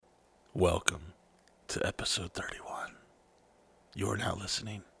Welcome to episode 31. You are now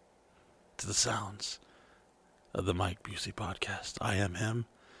listening to the sounds of the Mike Busey podcast. I am him,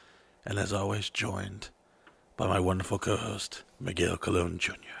 and as always, joined by my wonderful co-host, Miguel Colon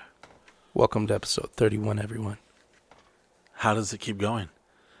Jr. Welcome to episode 31, everyone. How does it keep going?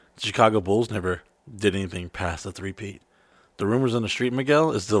 The Chicago Bulls never did anything past the three-peat. The rumors on the street,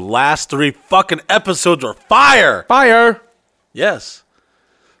 Miguel, is the last three fucking episodes are fire! Fire! Yes.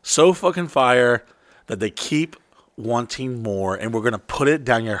 So fucking fire that they keep wanting more, and we're going to put it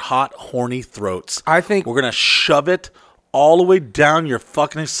down your hot, horny throats. I think We're going to shove it all the way down your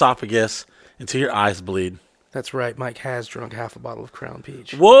fucking esophagus until your eyes bleed. that's right. Mike has drunk half a bottle of Crown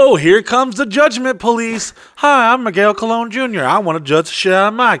Peach. Whoa, here comes the judgment police. Hi, I'm Miguel Colon Jr. I want to judge the shit out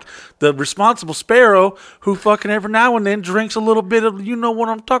of Mike, the responsible sparrow who fucking every now and then drinks a little bit of, you know what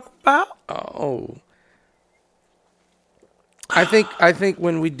I'm talking about? Oh. I think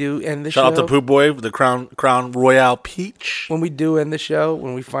when we do end the show. Shout out to Pooh Boy with the Crown Royale Peach. When we do end the show,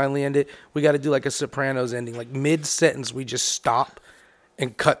 when we finally end it, we got to do like a Sopranos ending. Like mid-sentence, we just stop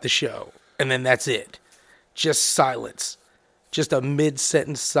and cut the show. And then that's it. Just silence. Just a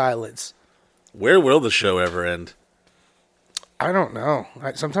mid-sentence silence. Where will the show ever end? I don't know.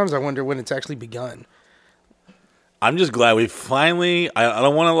 Sometimes I wonder when it's actually begun. I'm just glad we finally, I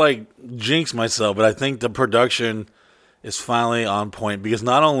don't want to like jinx myself, but I think the production is finally on point, because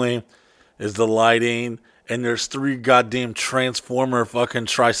not only is the lighting and there's 3 goddamn Transformer fucking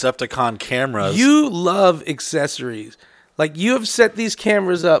Tricepticon cameras. You love accessories. Like, you have set these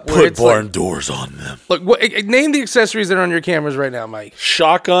cameras up where put it's barn like, doors on them. look, name the accessories that are on your cameras right now, Mike.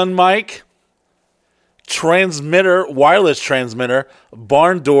 Shotgun mic, transmitter, wireless transmitter,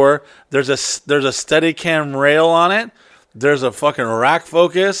 barn door. There's a Steadicam rail on it. There's a fucking rack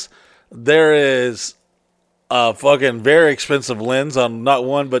focus. There is a fucking very expensive lens on not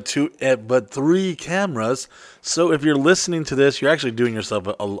one but 2 but 3 cameras. So if you're listening to this, you're actually doing yourself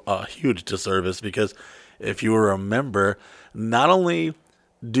a huge disservice, because if you remember, not only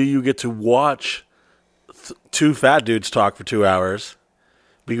do you get to watch 2 fat dudes talk for 2 hours,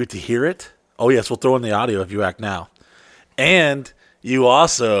 but you get to hear it. Oh yes, we'll throw in the audio if you act now. And you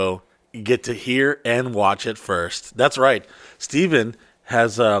also get to hear and watch it first. That's right. Steven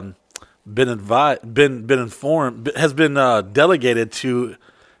has been informed, has been delegated to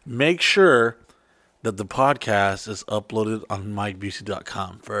make sure that the podcast is uploaded on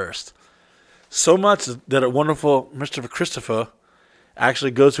MikeBusey.com first. So much that a wonderful Mr. Christopher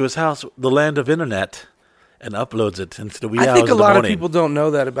actually goes to his house, the land of internet, and uploads it into the wee hours of the morning. I think a lot of people don't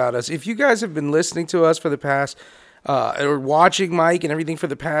know that about us. If you guys have been listening to us for the past, or watching Mike and everything for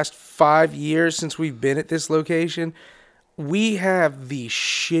the past 5 years since we've been at this location, we have the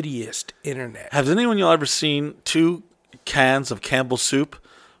shittiest internet. Has anyone y'all ever seen 2 cans of Campbell's soup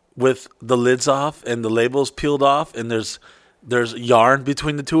with the lids off and the labels peeled off, and there's yarn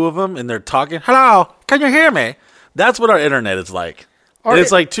between the 2 of them, and they're talking, hello, can you hear me? That's what our internet is like. And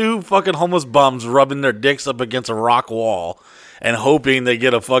it's like 2 fucking homeless bums rubbing their dicks up against a rock wall and hoping they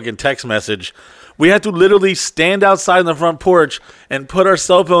get a fucking text message. We have to literally stand outside on the front porch and put our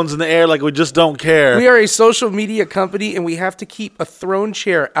cell phones in the air like we just don't care. We are a social media company, and we have to keep a throne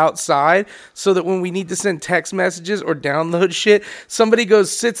chair outside so that when we need to send text messages or download shit, somebody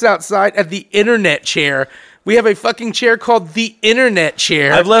sits outside at the internet chair. We have a fucking chair called the internet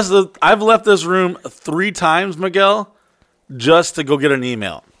chair. I've left this room 3 times, Miguel, just to go get an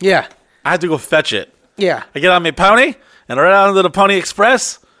email. Yeah. I had to go fetch it. Yeah. I get on my pony, and I ride out into the Pony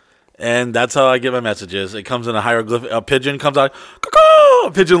Express, and that's how I get my messages. It comes in a hieroglyphic. A pigeon comes out, caw-caw!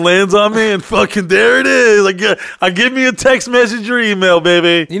 A pigeon lands on me, and fucking there it is. I give me a text message or email,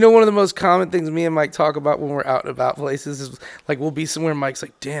 baby. You know, one of the most common things me and Mike talk about when we're out and about places is, like, we'll be somewhere, and Mike's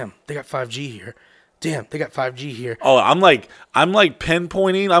like, damn, they got 5G here. Damn, they got 5G here. Oh, I'm like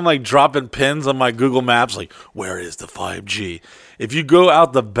pinpointing. I'm like dropping pins on my Google Maps. Like, where is the 5G? If you go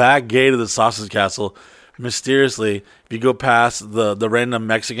out the back gate of the Sausage Castle, mysteriously, if you go past the random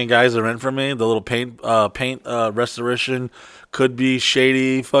Mexican guys that rent from me, the little paint restoration, could be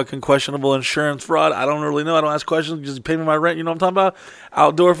shady, fucking questionable insurance fraud. I don't really know. I don't ask questions. Just pay me my rent. You know what I'm talking about?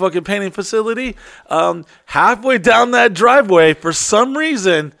 Outdoor fucking painting facility. Halfway down that driveway, for some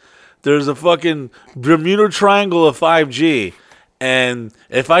reason, there's a fucking Bermuda Triangle of 5G. And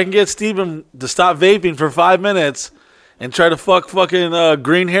if I can get Steven to stop vaping for 5 minutes and try to fucking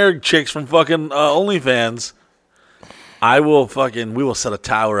green-haired chicks from fucking OnlyFans, we will set a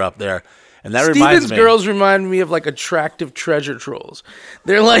tower up there. And that reminds me. Steven's girls remind me of like attractive treasure trolls.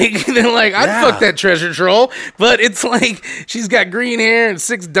 They're like, I'd fuck that treasure troll, but it's like she's got green hair and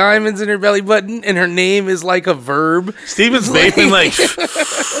 6 diamonds in her belly button, and her name is like a verb. Steven's vaping like,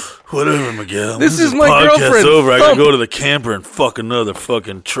 Whatever, Miguel. This is my podcast's girlfriend, over. I gotta Thump. go to the camper and fuck another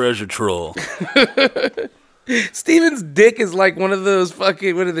fucking treasure troll. Steven's dick is like one of those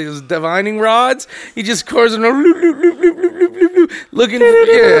fucking, what are those, divining rods? He just cores them looking,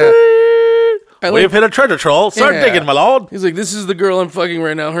 yeah. We've hit a treasure troll. Start Yeah. digging, my lord. He's like, this is the girl I'm fucking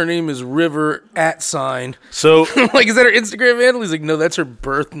right now. Her name is River @sign. So Like, is that her Instagram handle? He's like, no, that's her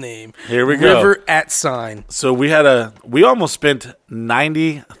birth name. Here we go. River @sign. So we almost spent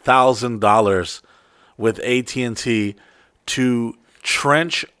 $90,000 with AT&T to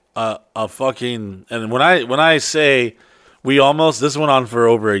trench a fucking, and when I say we almost, this went on for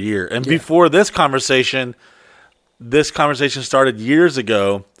over a year. And before this conversation started years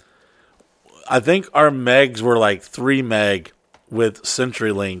ago. I think our megs were like 3 meg with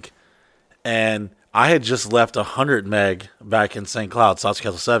CenturyLink, and I had just left 100 meg back in St. Cloud, South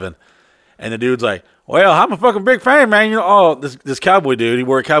Castle 7. And the dude's like, well, I'm a fucking big fan, man. You know, oh, this cowboy dude, he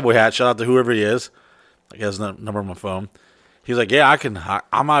wore a cowboy hat. Shout out to whoever he is. I guess the number on my phone. He's like, yeah,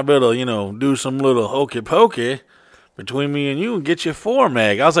 I might be able to, do some little hokey pokey between me and you and get you 4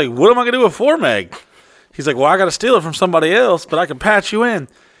 meg. I was like, what am I going to do with 4 meg? He's like, well, I got to steal it from somebody else, but I can patch you in.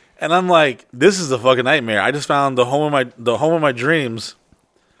 And I'm like, this is a fucking nightmare. I just found the home of my dreams,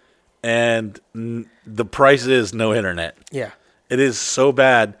 and the price is no internet. Yeah. It is so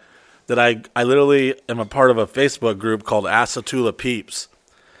bad that I literally am a part of a Facebook group called Asatula Peeps,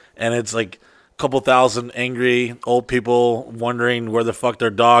 and it's like a couple thousand angry old people wondering where the fuck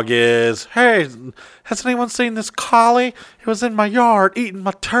their dog is. Hey, has anyone seen this collie? It was in my yard eating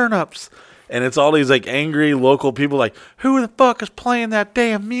my turnips. And it's all these like angry local people like, who the fuck is playing that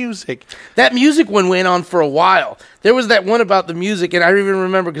damn music? That music one went on for a while. There was that one about the music, and I even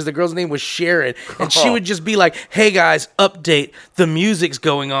remember because the girl's name was Sharon, and she would just be like, hey guys, update, the music's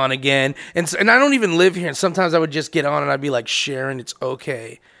going on again. And I don't even live here, and sometimes I would just get on and I'd be like, Sharon, it's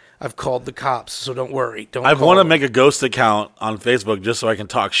okay. I've called the cops, so don't worry. I want to make a ghost account on Facebook just so I can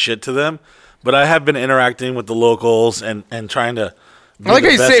talk shit to them, but I have been interacting with the locals and trying to... I like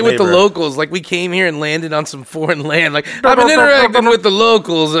how you say it with the locals, like we came here and landed on some foreign land. Like, I've been interacting with the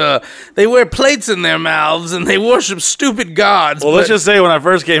locals. They wear plates in their mouths and they worship stupid gods. Well, let's just say when I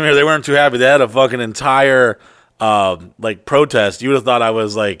first came here, they weren't too happy. They had a fucking entire protest. You would have thought I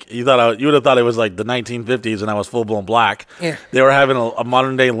was like, you would have thought it was like the 1950s and I was full blown black. Yeah. They were having a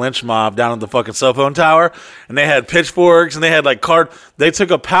modern day lynch mob down at the fucking cell phone tower, and they had pitchforks and they had like They took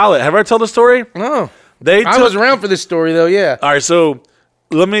a pallet. Have I told the story? No. I was around for this story though. Yeah. All right, so.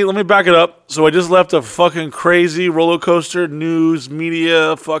 Let me back it up. So I just left a fucking crazy roller coaster news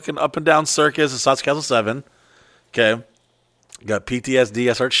media fucking up and down circus at South Castle 7. Okay. Got PTSD.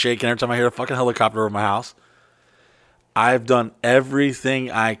 I start shaking every time I hear a fucking helicopter over my house. I've done everything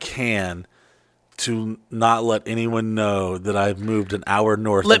I can to not let anyone know that I've moved an hour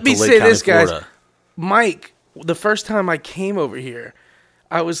north. Let me Lake say County, this, guys. Florida. Mike, the first time I came over here,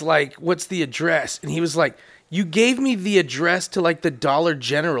 I was like, what's the address? And he was like, you gave me the address to like the Dollar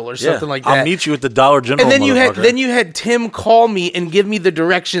General or something like that. I'll meet you at the Dollar General. And then you had Tim call me and give me the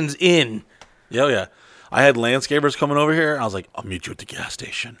directions in. Yeah. I had landscapers coming over here. I was like, I'll meet you at the gas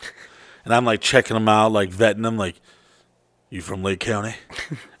station. And I'm like checking them out, like vetting them, like, you from Lake County?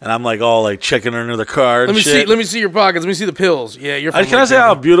 And I'm like all like checking under the car. Let me see your pockets. Let me see the pills. Yeah, you're from Can I say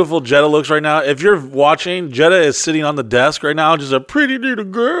how beautiful Jetta looks right now? If you're watching, Jetta is sitting on the desk right now, just a pretty little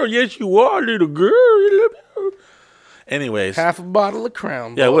girl. Yes, you are, little girl. Anyways. Half a bottle of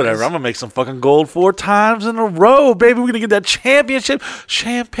Crown. Yeah, boys. whatever. I'm going to make some fucking gold 4 times in a row, baby. We're going to get that championship.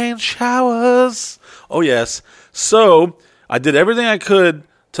 Champagne showers. Oh, yes. So, I did everything I could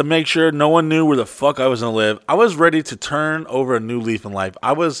to make sure no one knew where the fuck I was going to live. I was ready to turn over a new leaf in life.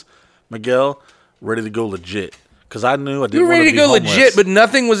 I was, Miguel, ready to go legit. Because I knew I didn't want to be homeless. You were ready to go legit, but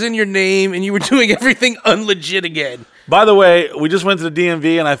nothing was in your name, and you were doing everything unlegit again. By the way, we just went to the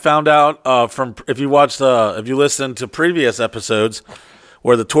DMV, and I found out from if you listened to previous episodes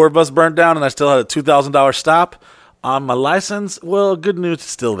where the tour bus burnt down, and I still had a $2,000 stop on my license. Well, good news, it's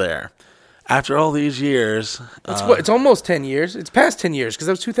still there. After all these years, it's almost 10 years. It's past 10 years because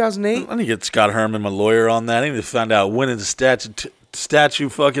that was 2008. I need to get Scott Herman, my lawyer, on that. I need to find out when is the statute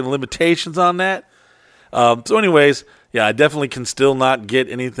fucking limitations on that. So anyways, yeah, I definitely can still not get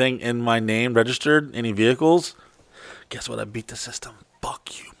anything in my name registered, any vehicles. Guess what? I beat the system.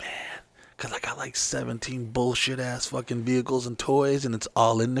 Fuck you, man. Because I got like 17 bullshit-ass fucking vehicles and toys, and it's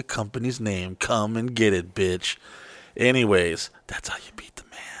all in the company's name. Come and get it, bitch. Anyways, that's how you beat the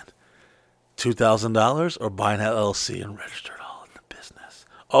man. $2,000 or buy an LLC and register it all in the business.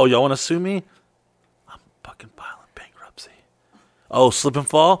 Oh, y'all want to sue me? I'm fucking filing bankruptcy. Oh, slip and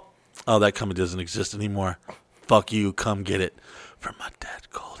fall? Oh, that company doesn't exist anymore. Fuck you. Come get it from my dead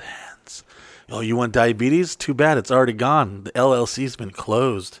cold hand. Oh, you want diabetes? Too bad, it's already gone. The LLC's been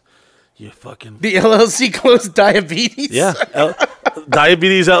closed. You fucking... The LLC closed diabetes? Yeah.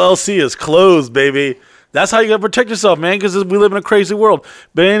 Diabetes LLC is closed, baby. That's how you gotta protect yourself, man, because we live in a crazy world.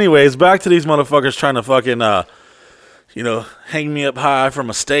 But anyways, back to these motherfuckers trying to fucking, hang me up high from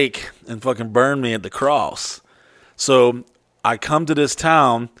a stake and fucking burn me at the cross. So I come to this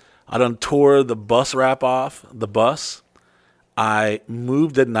town. I done tore the bus wrap off the bus. I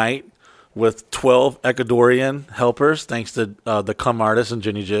moved at night with 12 Ecuadorian helpers, thanks to the Cum Artist and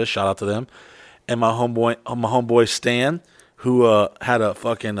Jenny Jizz. Shout out to them. And my homeboy Stan, who had a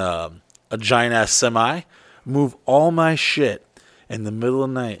fucking... a giant ass semi, move all my shit in the middle of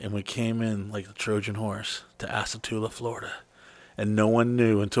the night, and we came in like the Trojan horse to Asatula, Florida. And no one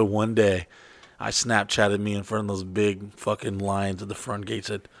knew until one day I Snapchatted me in front of those big fucking lines at the front gate,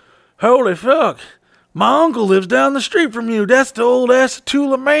 said, "Holy fuck, my uncle lives down the street from you. That's the old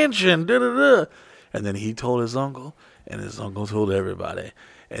Asatula mansion. Da da da." And then he told his uncle, and his uncle told everybody.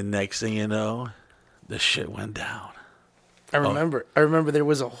 And next thing you know, the shit went down. I remember there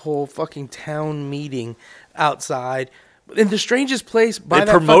was a whole fucking town meeting outside in the strangest place. They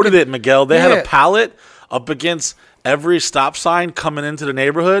promoted it, Miguel. They had a pallet up against every stop sign coming into the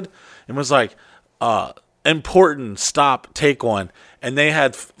neighborhood, and was like, "Important, stop, take one." And they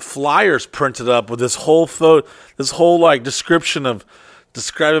had flyers printed up with this whole like description of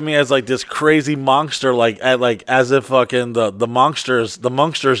describing me as like this crazy monster, like as if fucking the monsters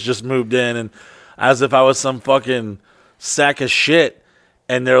just moved in, and as if I was some fucking sack of shit.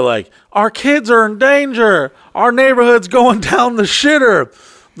 And they're like, "Our kids are in danger. Our neighborhood's going down the shitter.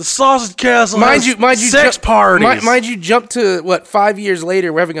 The Sausage Castle has sex parties." Mind you, jump to 5 years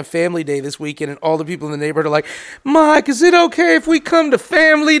later, we're having a family day this weekend, and all the people in the neighborhood are like, "Mike, is it okay if we come to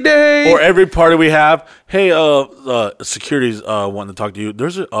family day?" Or every party we have, "Hey, security's wanting to talk to you.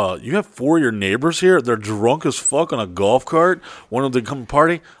 There's you have 4 of your neighbors here. They're drunk as fuck on a golf cart. Want them to come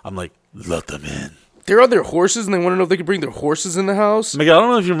party?" I'm like, "Let them in." They're on their horses, and they want to know if they can bring their horses in the house. Miguel, I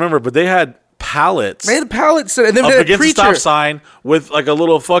don't know if you remember, but they had pallets. They had pallets, and then up they had against the stop sign with like a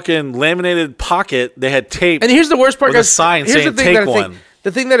little fucking laminated pocket. They had tape. And here's the worst part, with guys. a sign Here's saying, the thing "Take one."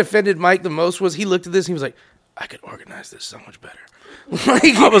 The thing that offended Mike the most was he looked at this and he was like, "I could organize this so much better."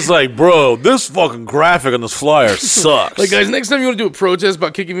 I was like, "Bro, this fucking graphic on this flyer sucks." Like, guys, next time you want to do a protest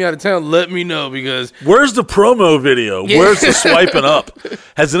about kicking me out of town, let me know, because where's the promo video? Yeah. Where's the swiping up?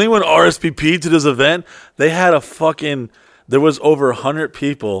 Has anyone RSVP'd to this event? They had there was over 100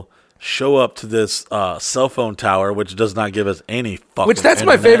 people show up to this cell phone tower, which does not give us any fucking Which that's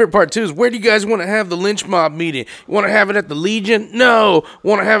internet. my favorite part, too, is where do you guys want to have the lynch mob meeting? You want to have it at the Legion? No.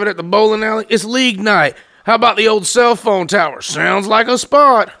 Want to have it at the bowling alley? It's league night. How about the old cell phone tower? Sounds like a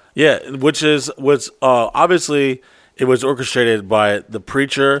spot. Yeah, which was obviously it was orchestrated by the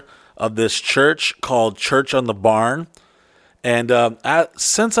preacher of this church called Church on the Barn. And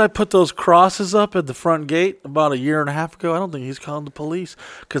since I put those crosses up at the front gate about a year and a half ago, I don't think he's calling the police,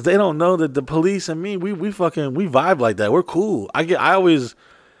 because they don't know that the police and me, we vibe like that. We're cool.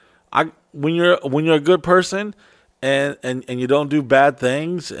 When you're a good person and you don't do bad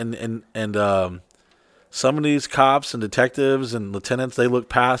things, and some of these cops and detectives and lieutenants, they look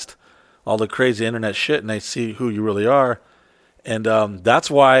past all the crazy internet shit and they see who you really are. And that's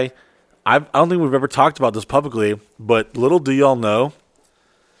why I don't think we've ever talked about this publicly, but little do y'all know,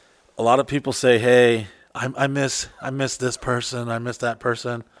 a lot of people say, "Hey, I miss this person, I miss that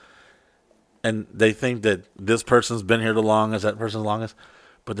person," and they think that this person's been here the longest, that person's the longest.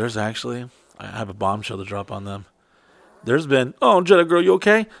 But there's actually, I have a bombshell to drop on them. There's been, "Oh, Jetta girl, you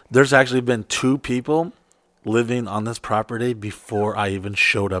okay?" There's actually been 2 people living on this property before I even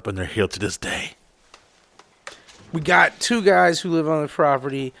showed up, and they're here to this day. We got 2 guys who live on the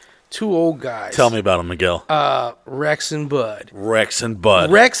property, 2 old guys. Tell me about them, Miguel. Rex and Bud. Rex and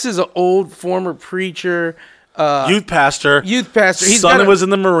Bud. Rex is an old former preacher. Youth pastor. His son was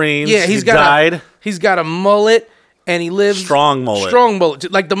in the Marines. Yeah, he died. He's got a mullet, and he lives... Strong mullet. Strong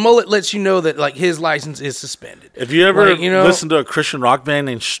mullet. Like, the mullet lets you know that, like, his license is suspended. If you ever listen to a Christian rock band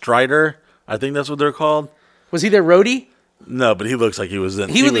named Strider, I think that's what they're called. Was he their roadie? No, but he looks like he was in.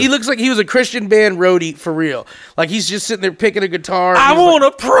 He looks like he was a Christian band roadie for real. Like, he's just sitting there picking a guitar. I want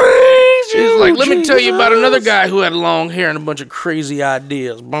to praise you. He's like, "Let Jesus. me tell you about another guy who had long hair and a bunch of crazy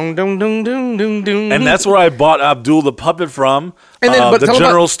ideas." Boom, dum, dum, dum, dum, dum. And that's where I bought Abdul the puppet from. And then, but the tell him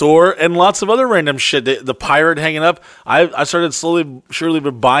general store and lots of other random shit. The pirate hanging up. I started slowly, surely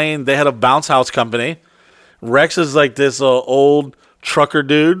buying. They had a bounce house company. Rex is like this old trucker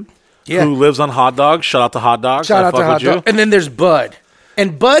dude. Yeah. Who lives on hot dogs. Shout out to hot dogs. Shout out to hot dog. And then there's Bud.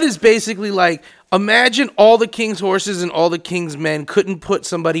 And Bud is basically like Imagine all the king's horses and all the king's men couldn't put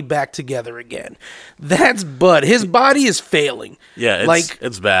somebody back together again. That's Bud. His body is failing. Yeah,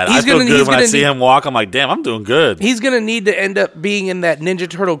 it's bad. he's I feel gonna- good he's when I gonna see need- him walk. I'm like, damn, I'm doing good. He's going to need to end up being in that Ninja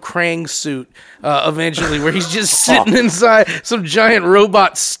Turtle Krang suit eventually, where he's just sitting inside some giant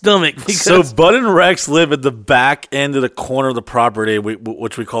robot stomach. Because So Bud and Rex live at the back end of the corner of the property,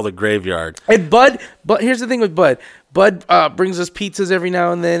 which we call the graveyard. And Bud, here's the thing with Bud. Bud brings us pizzas every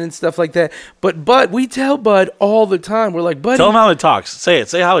now and then and stuff like that. But Bud, we tell Bud all the time. We're like, Bud, Tell him how he talks. Say it.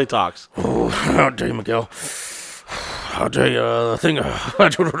 Say how he talks. I'll tell you, Miguel. I'll tell you the thing. I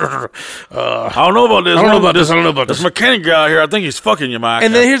don't know about this. I don't know about this. I don't know about This this. mechanic guy here, I think he's fucking you, Mike.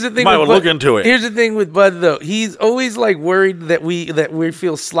 And then here's the thing. You might with want to Bud, look into it. Here's the thing with Bud, though. He's always like worried that we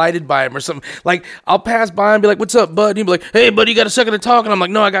feel slighted by him or something. Like I'll pass by and be like, "What's up, Bud?" And he'll be like, "Hey, Bud, you got a second to talk?" And I'm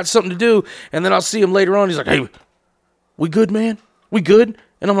like, "No, I got something to do." And then I'll see him later on. He's like, "Hey, we good, man? We good?"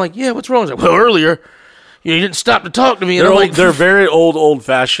 And I'm like, "Yeah, what's wrong?" He's like, "Well, earlier, you didn't stop to talk to me." And They're I'm old, like, they're very old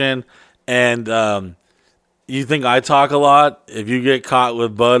fashioned, and you think I talk a lot? If you get caught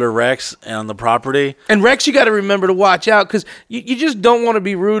with Bud or Rex on the property, And Rex, you got to remember to watch out because you just don't want to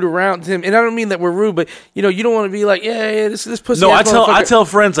be rude around him. And I don't mean that we're rude, but you don't want to be like, yeah, this pussy. no, ass I motherfucker. tell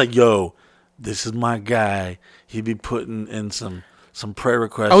friends like, yo, this is my guy. He be putting in some prayer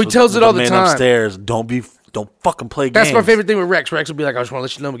requests. Oh, he tells it all the man time. upstairs. Don't fucking play games. That's my favorite thing with Rex. Rex will be like, I just want to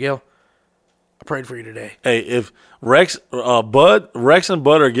let you know, Miguel, I prayed for you today. Hey, if Rex and Bud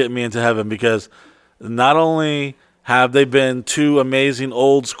are getting me into heaven because not only have they been two amazing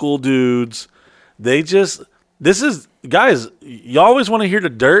old school dudes, guys, you always want to hear the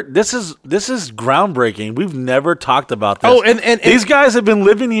dirt. This is groundbreaking. We've never talked about this. Oh, and these guys have been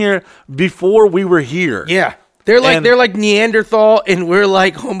living here before we were here. Yeah. They're And- like Neanderthal and we're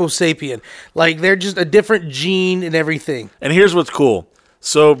like Homo sapien. Like they're just a different gene and everything. And here's what's cool.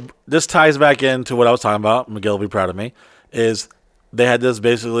 So this ties back into what I was talking about. Miguel will be proud of me. Is they had this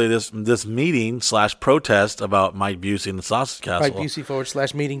meeting / protest about Mike Busey and the Sausage Castle. Like Busey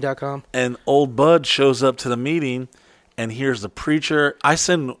 /meeting.com. And old Bud shows up to the meeting, and here's the preacher.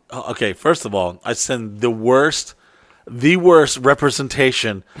 First of all, I send the worst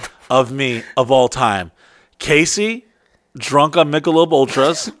representation of me of all time. Casey, drunk on Michelob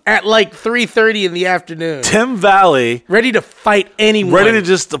Ultras. At like 3:30 in the afternoon. Tim Valley, Ready to fight anyone. ready to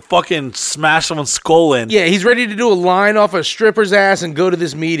just fucking smash someone's skull in. Yeah, he's ready to do a line off a stripper's ass and go to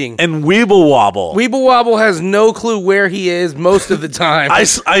this meeting. And Weeble Wobble. Weeble Wobble has no clue where he is most of the time. I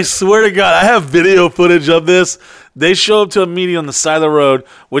swear to God, I have video footage of this. They show up to a meeting on the side of the road,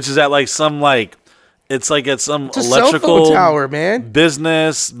 which is at it's like at some It's a cell electrical phone tower, man.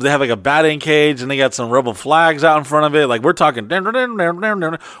 business. They have like a batting cage, and they got some rebel flags out in front of it. Like we're talking,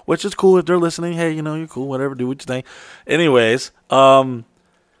 which is cool if they're listening. Hey, you're cool. Whatever, do what you think. Anyways,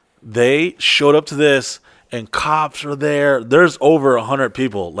 they showed up to this, and cops are there. There's over 100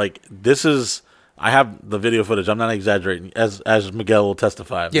 people. Like this is. I have the video footage. I'm not exaggerating, as Miguel will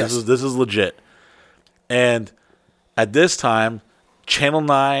testify. Yes. This is legit. And at this time, Channel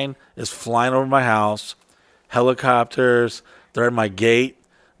 9 is flying over my house, helicopters, they're at my gate.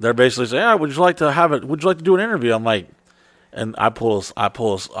 They're basically saying, would you like to do an interview? I'm like, and I pull a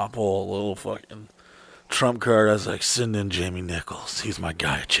little fucking trump card. I was like, send in Jamie Nichols. He's my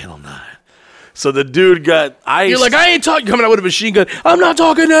guy at Channel 9. So the dude got iced. You're like, I ain't talking, coming out with a machine gun. I'm not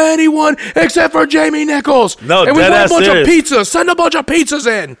talking to anyone except for Jamie Nichols. No, and we want a dead-ass bunch serious. of pizzas. Send a bunch of pizzas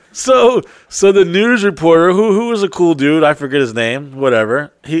in. So the news reporter, who was a cool dude, I forget his name,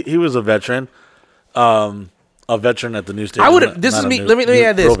 whatever. He was a veteran, at the news station. I would. This is me. Let me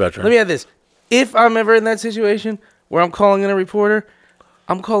add this. Real veteran. Let me add this. If I'm ever in that situation where I'm calling in a reporter,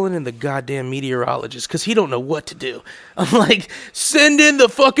 I'm calling in the goddamn meteorologist because he don't know what to do. I'm like, send in the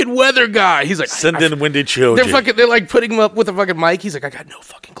fucking weather guy. He's like, Send in Wendy Chioji. They're like putting him up with a fucking mic. He's like, I got no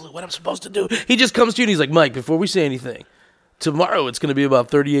fucking clue what I'm supposed to do. He just comes to you and he's like, Mike, before we say anything, tomorrow it's going to be about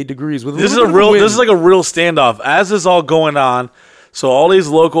 38 degrees with a This is little bit of wind." This is like a real standoff. As this is all going on, so all these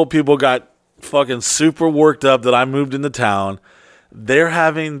local people got fucking super worked up that I moved into town. They're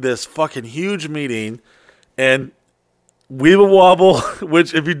having this fucking huge meeting, and Weeble Wobble,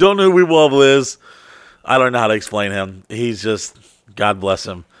 which if you don't know who Weeble Wobble is, I don't know how to explain him. He's just, God bless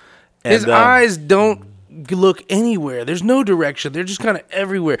him. And, His eyes don't look anywhere. There's no direction. They're just kind of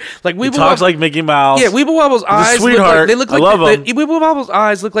everywhere. Like he Weeble talks Wobble, like Mickey Mouse. yeah, Weeble Wobble's eyes sweetheart. look I like love him. Weeble Wobble's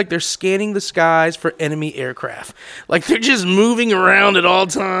eyes look like they're scanning the skies for enemy aircraft. Like they're just moving around at all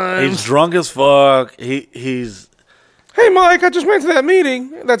times. He's drunk as fuck. He's Hey, Mike, I just went to that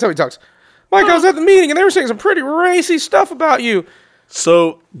meeting. That's how he talks. Mike, I was at the meeting and they were saying some pretty racy stuff about you.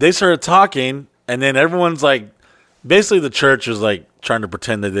 So they started talking, and then everyone's like, basically the church is like trying to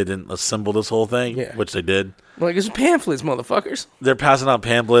pretend that they didn't assemble this whole thing, which they did. Like, it's pamphlets, motherfuckers. They're passing out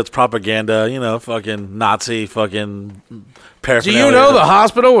pamphlets, propaganda, fucking Nazi, fucking paraphernalia. Do you know the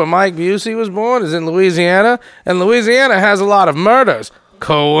hospital where Mike Busey was born is in Louisiana? And Louisiana has a lot of murders.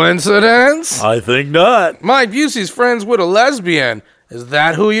 Coincidence? I think not. Mike Busey's friends with a lesbian. Is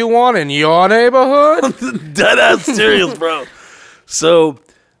that who you want in your neighborhood? Deadass serious, bro. So,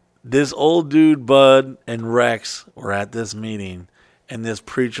 this old dude, Bud, and Rex were at this meeting, and this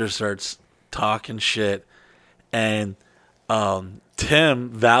preacher starts talking shit, and Tim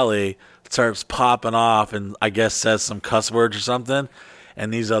Valley starts popping off and I guess says some cuss words or something,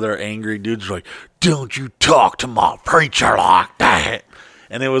 and these other angry dudes are like, "Don't you talk to my preacher like that."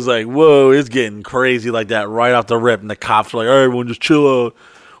 And it was like, whoa, it's getting crazy like that right off the rip. And the cops were like, all right, everyone just chill out.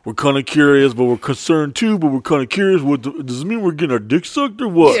 We're kind of curious, but we're concerned too, but we're kind of curious. Does it mean we're getting our dick sucked or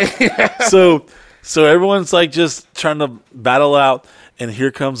what? Yeah. So everyone's like just trying to battle out. And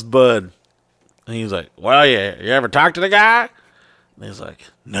here comes Bud. And he's like, well, you ever talk to the guy? And he's like,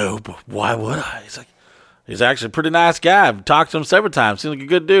 no, but why would I? He's like, he's actually a pretty nice guy. I've talked to him several times. Seems like a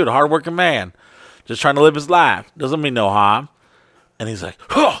good dude, a hardworking man. Just trying to live his life. Doesn't mean no harm. And he's like,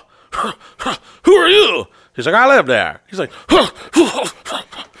 who are you? He's like, I live there. He's like,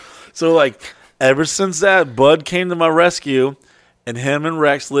 so like, ever since that, Bud came to my rescue, and him and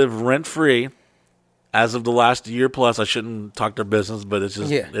Rex live rent free. As of the last year plus, I shouldn't talk their business, but it's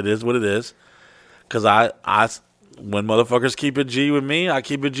just It is what it is. Because I when motherfuckers keep it G with me, I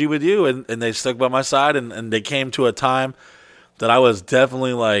keep it G with you, and they stuck by my side, and they came to a time that I was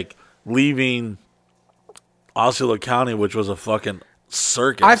definitely like leaving Osceola County, which was a fucking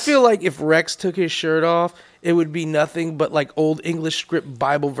circus. I feel like if Rex took his shirt off, it would be nothing but like old English script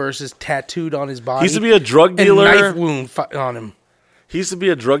Bible verses tattooed on his body. He used to be a drug dealer. And knife wound on him. He used to be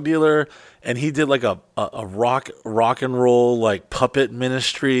a drug dealer, and he did like a rock and roll like puppet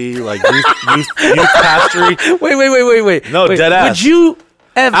ministry, like youth pastory. Wait. No, dead ass. Would you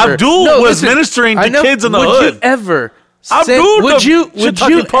ever? Abdul was ministering to kids in the hood. Would you ever? Abdul, would you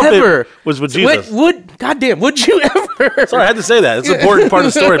ever? Was with Jesus. Goddamn, would you ever? Sorry, I had to say that. It's an important part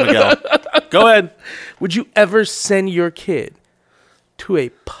of the story, Miguel. Go ahead. Would you ever send your kid to a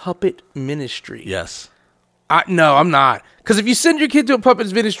puppet ministry? Yes. No, I'm not. Because if you send your kid to a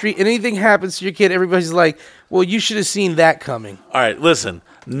puppet ministry and anything happens to your kid, everybody's like, well, you should have seen that coming. All right, listen.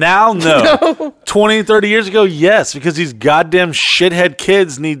 Now, no. 20, 30 years ago, yes, because these goddamn shithead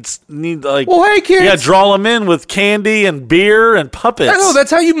kids need like... Well, hey, kids. You got to draw them in with candy and beer and puppets. No,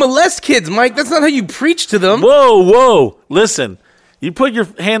 that's how you molest kids, Mike. That's not how you preach to them. Whoa. Listen. You put your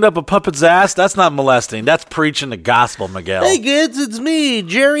hand up a puppet's ass, that's not molesting. That's preaching the gospel, Miguel. Hey, kids, it's me,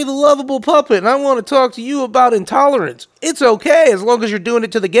 Jerry the Lovable Puppet, and I want to talk to you about intolerance. It's okay as long as you're doing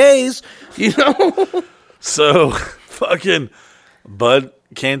it to the gays, you know? So, fucking Bud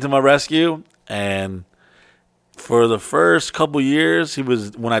came to my rescue, and for the first couple years,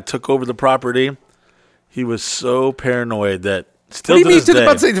 when I took over the property, he was so paranoid that still what do you mean? He's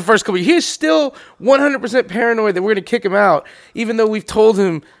about to say the first couple. He's still 100% paranoid that we're going to kick him out, even though we've told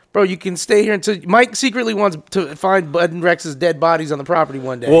him, bro, you can stay here until... Mike secretly wants to find Bud and Rex's dead bodies on the property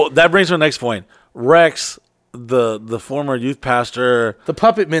one day. Well, that brings me to the next point. Rex, the former youth pastor... The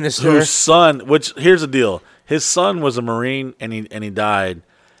puppet minister. Whose son... Which, here's the deal. His son was a Marine, and he died.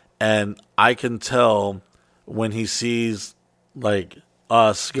 And I can tell when he sees, like,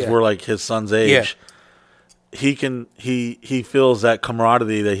 us, because we're, like, his son's age... Yeah. He feels that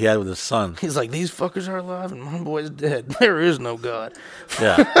camaraderie that he had with his son. He's like, these fuckers are alive and my boy's dead. There is no God.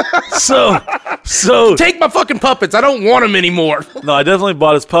 Yeah. So take my fucking puppets. I don't want them anymore. No, I definitely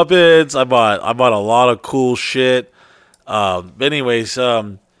bought his puppets. I bought a lot of cool shit. Anyways,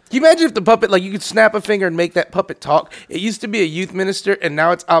 can you imagine if the puppet, like, you could snap a finger and make that puppet talk? It used to be a youth minister, and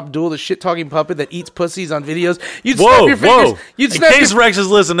now it's Abdul, the shit-talking puppet that eats pussies on videos. You'd snap your fingers. In case Rex is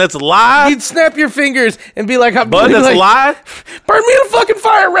listening, that's a lie. You'd snap your fingers and be like, Bud, that's a lie? Burn me in the fucking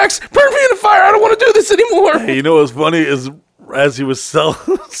fire, Rex. Burn me in the fire. I don't want to do this anymore. Hey, you know what's funny is as he was selling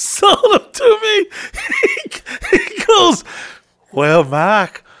them to me, he goes, well,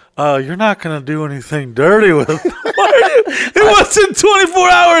 Mike... you're not going to do anything dirty with it. It wasn't 24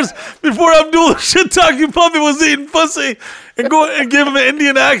 hours before Abdul, the shit-talking puppy, was eating pussy and give him an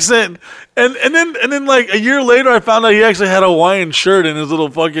Indian accent. And then like a year later, I found out he actually had a Hawaiian shirt in his little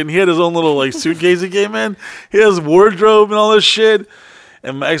fucking, he had his own little like suitcase he came in. He has wardrobe and all this shit.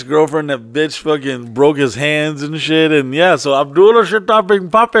 And my ex-girlfriend, that bitch, fucking broke his hands and shit. And yeah, so Abdul, the shit-talking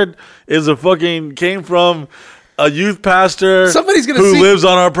puppet came from a youth pastor Somebody's gonna who see- lives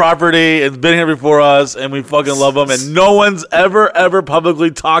on our property and been here before us, and we fucking love him. And no one's ever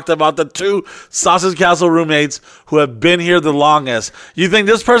publicly talked about the 2 Sausage Castle roommates who have been here the longest. You think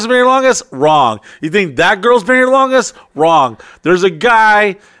this person's been here longest? Wrong. You think that girl's been here longest? Wrong. There's a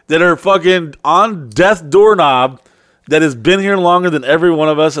guy that are fucking on death doorknob that has been here longer than every one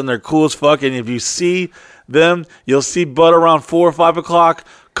of us, and they're cool as fuck. And if you see them, you'll see Bud around 4 or 5 o'clock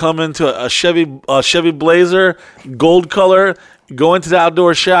come into a Chevy Blazer, gold color, go into the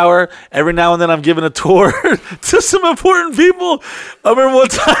outdoor shower. Every now and then I'm giving a tour to some important people. I remember one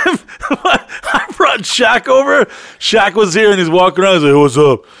time I brought Shaq over. Shaq was here and he's walking around. He's like, what's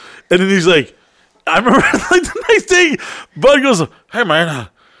up? And then he's like, I remember like the next day, Bud goes, hey man,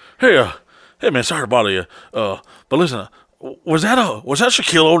 hey man, sorry to bother you. But listen, was that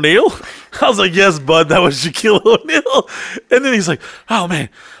Shaquille O'Neal? I was like, yes, Bud, that was Shaquille O'Neal. And then he's like, oh man,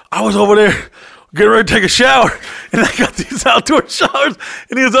 I was over there getting ready to take a shower, and I got these outdoor showers,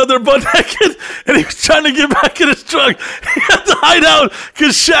 and he was out there butt naked, and he was trying to get back in his truck. He had to hide out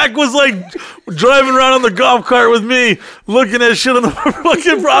because Shaq was like driving around on the golf cart with me, looking at shit on the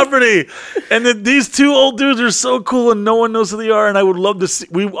fucking property. And then these 2 old dudes are so cool, and no one knows who they are. And I would love to see.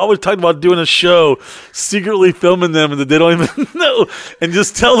 We always talked about doing a show, secretly filming them, and that they don't even know, and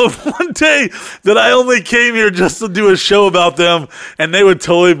just tell them one day that I only came here just to do a show about them, and they would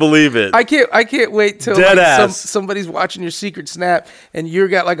totally believe it. I can't wait till Dead like, ass. somebody's watching your secret snap and you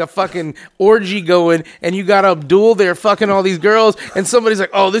got like a fucking orgy going and you got Abdul there fucking all these girls and somebody's like,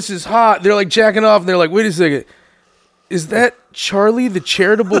 oh, this is hot. They're like jacking off and they're like, wait a second. Is that Charlie the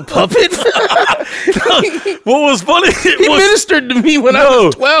charitable puppet? What was funny? He ministered to me when I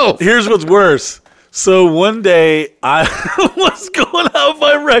was 12. Here's what's worse. So one day I was going out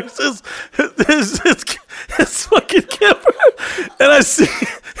by Rex's his fucking camper, and I see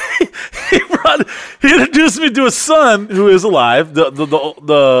he introduced me to a son who is alive. The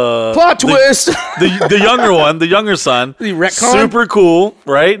Plot twist. The younger one, the younger son, The retcon? super cool,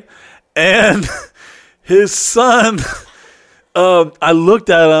 right? And his son, I looked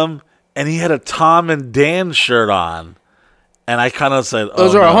at him, and he had a Tom and Dan shirt on. And I kind of said,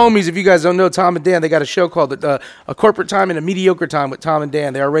 Those are our homies. If you guys don't know Tom and Dan, they got a show called A Corporate Time and a Mediocre Time with Tom and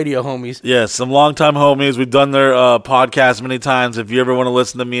Dan. They are radio homies. Yeah, some longtime homies. We've done their podcast many times. If you ever want to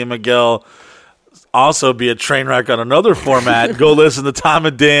listen to me and Miguel also be a train wreck on another format, go listen to Tom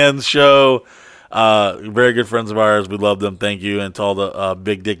and Dan's show. Very good friends of ours. We love them. Thank you. And to all the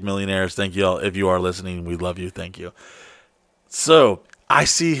big dick millionaires, thank you all. If you are listening, we love you. Thank you. So I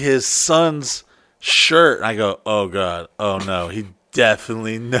see his son's shirt and I go, oh God, oh no, he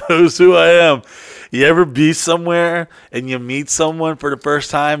definitely knows who I am. You ever be somewhere and you meet someone for the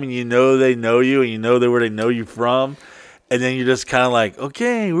first time and you know they know you and you know where they know you from, and then you're just kind of like,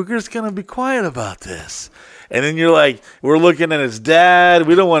 okay, we're just gonna be quiet about this. And then you're like, we're looking at his dad.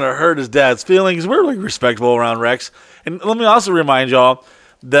 We don't want to hurt his dad's feelings. We're like respectable around Rex. And let me also remind y'all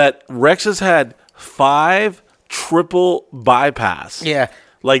that Rex has had 5 triple bypass. Yeah.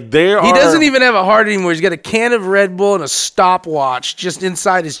 Like he He doesn't even have a heart anymore. He's got a can of Red Bull and a stopwatch just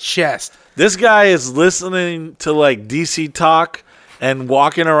inside his chest. This guy is listening to like DC Talk and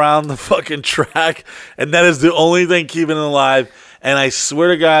walking around the fucking track, and that is the only thing keeping him alive. And I swear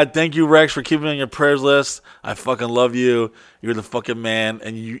to God, thank you, Rex, for keeping me on your prayers list. I fucking love you. You're the fucking man.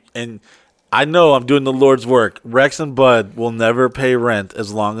 And I know I'm doing the Lord's work. Rex and Bud will never pay rent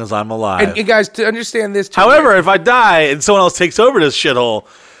as long as I'm alive. And guys, to understand this, too, However, if I die and someone else takes over this shithole,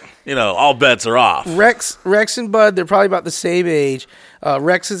 all bets are off. Rex and Bud, they're probably about the same age.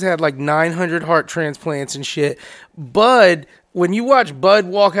 Rex has had like 900 heart transplants and shit. Bud, when you watch Bud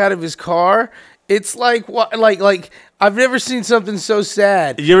walk out of his car, it's like I've never seen something so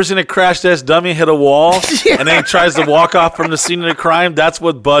sad. You ever seen a crash test dummy hit a wall and then he tries to walk off from the scene of the crime? That's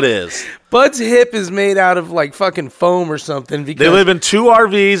what Bud is. Bud's hip is made out of like fucking foam or something. Because they live in 2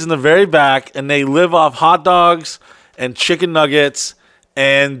 RVs in the very back, and they live off hot dogs and chicken nuggets.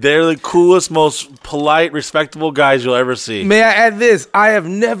 And they're the coolest, most polite, respectable guys you'll ever see. May I add this? I have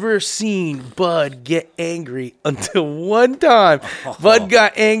never seen Bud get angry until one time. Bud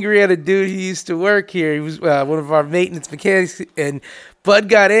got angry at a dude he used to work here. He was one of our maintenance mechanics, and Bud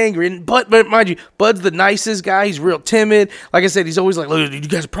got angry. And but mind you, Bud's the nicest guy. He's real timid. Like I said, he's always like, look, you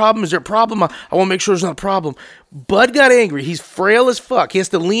guys a problem? Is there a problem? I want to make sure there's not a problem. Bud got angry. He's frail as fuck. He has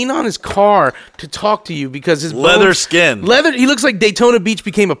to lean on his car to talk to you because his leather skin. He looks like Daytona Beach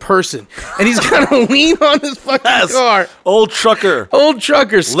became a person. And he's got to lean on his fucking car. Old trucker.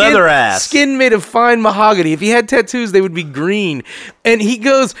 Skin, leather ass. Skin made of fine mahogany. If he had tattoos, they would be green. And he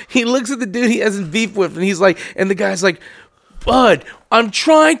looks at the dude he hasn't beef with, and he's like, and the guy's like, Bud, I'm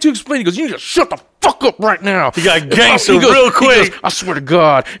trying to explain. He goes, you need to shut the fuck up right now. He got gangster real quick. He goes, I swear to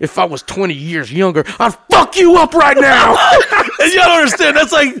God, if I was 20 years younger, I'd fuck you up right now. And you don't understand.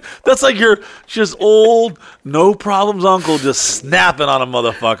 That's like your just old, no problems uncle just snapping on a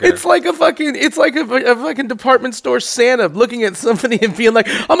motherfucker. It's like a fucking department store Santa looking at somebody and being like,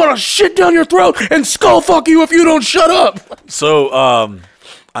 I'm gonna shit down your throat and skull fuck you if you don't shut up. So,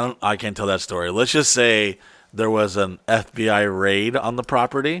 I can't tell that story. Let's just say there was an FBI raid on the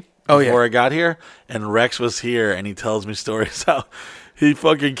property before I got here, and Rex was here, and he tells me stories how he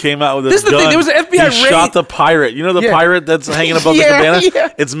fucking came out with This is the gun. thing, there was an FBI he raid. shot the pirate. You know the pirate that's hanging above the cabana?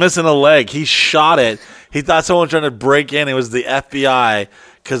 Yeah. It's missing a leg. He shot it. He thought someone was trying to break in. It was the FBI.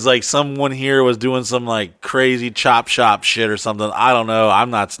 Because, like, someone here was doing some, like, crazy chop shop shit or something. I don't know. I'm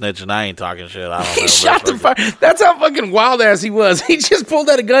not snitching. I ain't talking shit. I don't know. He shot the pirate. That's how fucking wild ass he was. He just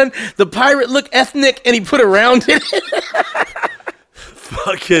pulled out a gun. The pirate looked ethnic, and he put a round in it.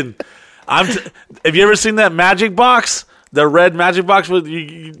 Fucking, have you ever seen that magic box? The red magic box with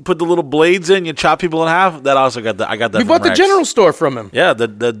you put the little blades in, you chop people in half. That also got that. I got that. We bought the Rex. general store from him. Yeah,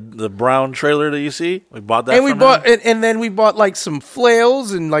 the brown trailer that you see. We bought that. And we from bought, him. and then we bought like some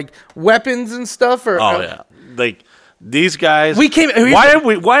flails and like weapons and stuff. Yeah, like these guys. Why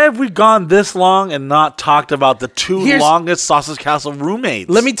have we gone this long and not talked about the two longest Sausage Castle roommates?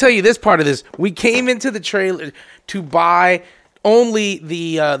 Let me tell you this part of this. We came into the trailer to buy only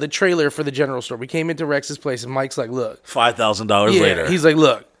the trailer for the general store. We came into Rex's place, and Mike's like, "Look, $5,000 later." He's like,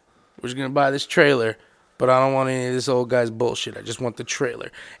 "Look, we're just gonna buy this trailer, but I don't want any of this old guy's bullshit. I just want the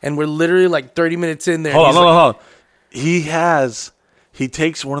trailer." And we're literally like 30 minutes in there. Hold on. He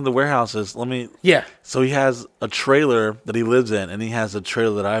takes one of the warehouses. So he has a trailer that he lives in, and he has a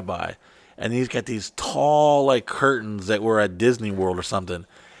trailer that I buy, and he's got these tall like curtains that were at Disney World or something.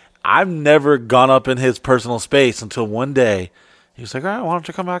 I've never gone up in his personal space until one day. He was like, "All right, why don't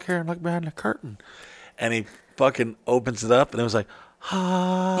you come back here and look behind the curtain?" And he fucking opens it up, and it was like,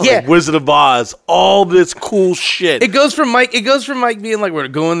 like Wizard of Oz, all this cool shit. It goes from Mike being like, "We're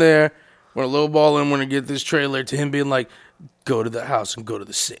going there, we're gonna lowball him, we're gonna get this trailer," to him being like, "Go to the house and go to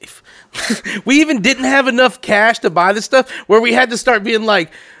the safe." We even didn't have enough cash to buy the stuff where we had to start being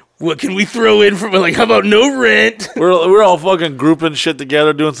like, what can we throw in for, like, how about no rent? We're all fucking grouping shit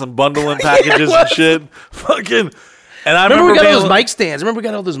together, doing some bundling packages and shit. Fucking. And I remember we got all those mic stands. Remember we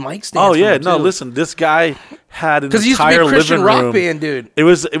got all those mic stands. Oh yeah, no, listen, this guy had an entire living room. Because he used to be a Christian rock band, dude. It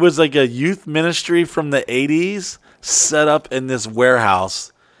was like a youth ministry from the 80s set up in this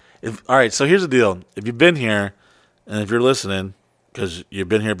warehouse. All right, so here's the deal. If you've been here, and if you're listening, because you've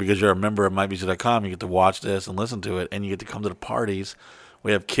been here because you're a member of MikeBusey.com, you get to watch this and listen to it, and you get to come to the parties.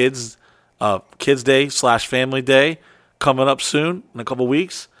 We have Kids Day / Family Day coming up soon in a couple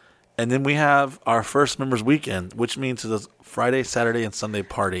weeks. And then we have our first members weekend, which means it's a Friday, Saturday, and Sunday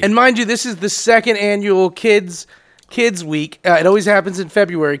party. And mind you, this is the second annual Kids Week. It always happens in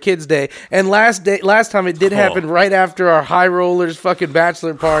February, Kids Day. And last time it did happen right after our High Rollers fucking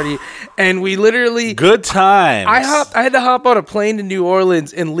bachelor party. And we literally... Good times. I had to hop on a plane to New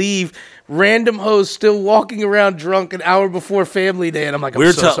Orleans and leave random hosts still walking around drunk an hour before Family Day. And I'm like,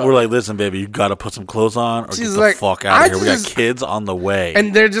 I'm so sorry. We're like, listen, baby, you got to put some clothes on or She's get like, the fuck out of here. We got kids on the way.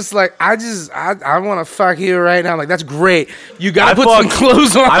 And they're just like, I want to fuck you right now. I'm like, that's great. You got to put some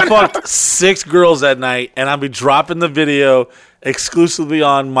clothes on. I fucked 6 girls that night, and I'll be dropping the video exclusively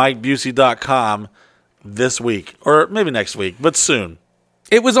on MikeBusey.com this week. Or maybe next week, but soon.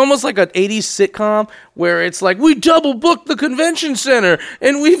 It was almost like an 80s sitcom where it's like, we double booked the convention center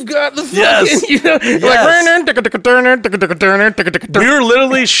and we've got the fucking, we were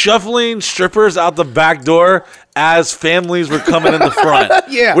literally shuffling strippers out the back door as families were coming in the front.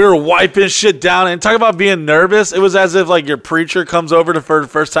 Yeah. We were wiping shit down and talk about being nervous. It was as if like your preacher comes over for the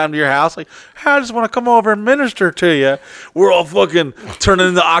first time to your house. Like, I just want to come over and minister to you. We're all fucking turning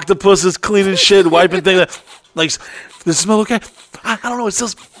into octopuses, cleaning shit, wiping things. Like, does it smell okay? I don't know. It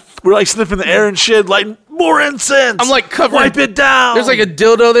smells. We're like sniffing the air and shit, lighting more incense. I'm like covering. Wipe it down. There's like a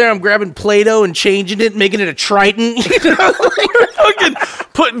dildo there. I'm grabbing Play-Doh and changing it, making it a Triton. You know? Fucking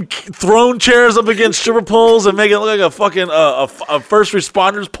putting throne chairs up against stripper poles and making it look like a fucking a first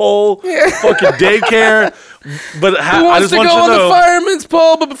responders pole. Yeah. Fucking daycare. But I just want you to know. Who wants to go on the fireman's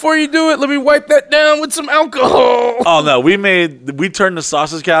pole? But before you do it, let me wipe that down with some alcohol. Oh no, we turned the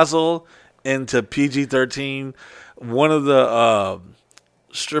Sausage Castle into PG-13. One of the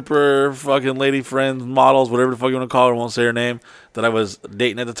stripper fucking lady friends, models, whatever the fuck you want to call her, I won't say her name, that I was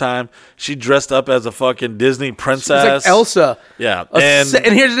dating at the time. She dressed up as a fucking Disney princess. She's like Elsa. Yeah. And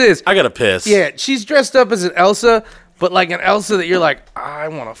here's it is. I got to piss. Yeah, she's dressed up as an Elsa, but like an Elsa that you're like, I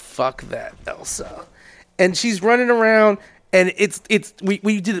want to fuck that Elsa. And she's running around And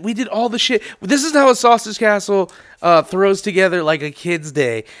we did all the shit. This is how a Sausage Castle throws together like a kid's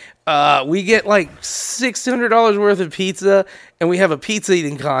day. We get like $600 worth of pizza, and we have a pizza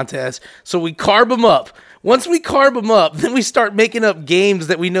eating contest. So we carb them up. Once we carb them up, then we start making up games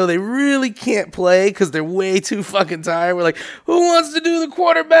that we know they really can't play because they're way too fucking tired. We're like, who wants to do the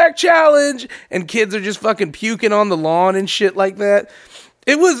quarterback challenge? And kids are just fucking puking on the lawn and shit like that.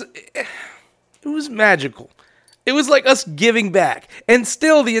 It was magical. It was like us giving back. And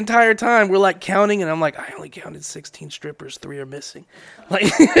still the entire time we're like counting, and I'm like, I only counted 16 strippers, 3 are missing. Like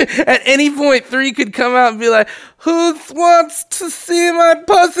at any point 3 could come out and be like, who wants to see my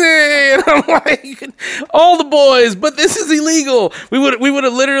pussy? And I'm like, all the boys, but this is illegal. We would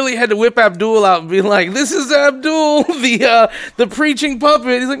have literally had to whip Abdul out and be like, this is Abdul, the preaching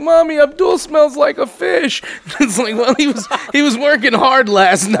puppet. He's like, Mommy, Abdul smells like a fish. It's like, well, he was working hard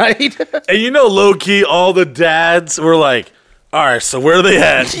last night. And you know, low key, all the dads were like, all right, so where are they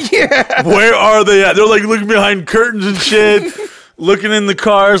at? Yeah. Where are they at? They're like looking behind curtains and shit, looking in the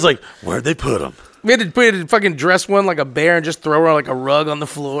cars, like, where'd they put them? We had to fucking dress one like a bear and just throw her like a rug on the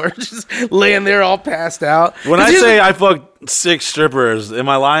floor, just laying there all passed out. When I say I fucked 6 strippers, am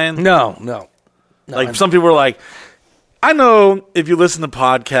I lying? No. Like, some people are like, I know if you listen to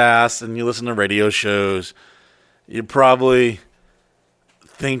podcasts and you listen to radio shows, you probably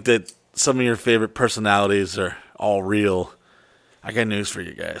think that some of your favorite personalities are all real. I got news for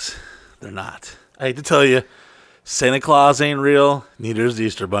you guys. They're not. I hate to tell you, Santa Claus ain't real, neither is the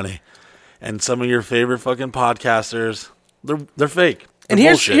Easter Bunny. And some of your favorite fucking podcasters, they're fake. And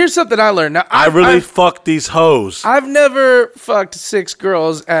here's something I learned. Now, I really fucked these hoes. I've never fucked 6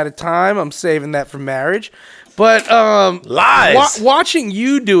 girls at a time. I'm saving that for marriage. But lies. Watching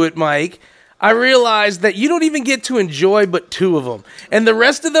you do it, Mike, I realized that you don't even get to enjoy but 2 of them. And the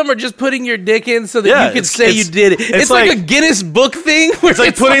rest of them are just putting your dick in so that you can say you did it. It's like a Guinness Book thing. It's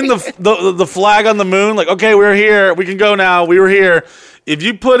like putting the flag on the moon. Like, okay, we're here. We can go now. We were here. If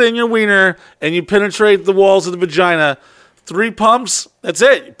you put in your wiener and you penetrate the walls of the vagina, 3 pumps, that's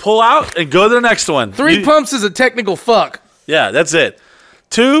it. You pull out and go to the next one. 3 pumps is a technical fuck. Yeah, that's it.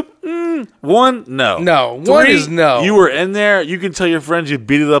 2, 1, no. No, 1 3, is no. You were in there. You can tell your friends you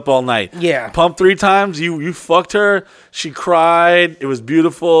beat it up all night. Yeah. Pump 3 times. You fucked her. She cried. It was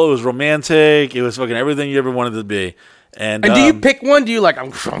beautiful. It was romantic. It was fucking everything you ever wanted to be. And do you pick one? Do you like,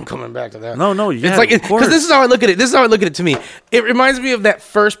 I'm coming back to that? No, yeah. It's like, because this is how I look at it. This is how I look at it to me. It reminds me of that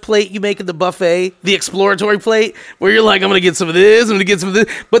first plate you make at the buffet, the exploratory plate, where you're like, I'm going to get some of this, I'm going to get some of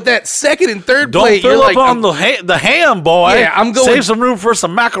this. But that second and third plate, Don't you're fill like, up on the ham, boy. Yeah, I'm going. Save some room for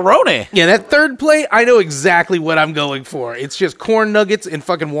some macaroni. Yeah, that third plate, I know exactly what I'm going for. It's just corn nuggets and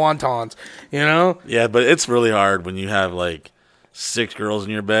fucking wontons, you know? Yeah, but it's really hard when you have like 6 girls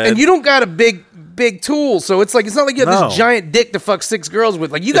in your bed. And you don't got a big tool, so it's like it's not like you have this giant dick to fuck 6 girls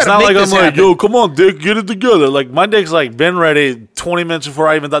with. Like, you got to make this happen. Like, yo, come on, dick, get it together. Like, my dick's like been ready 20 minutes before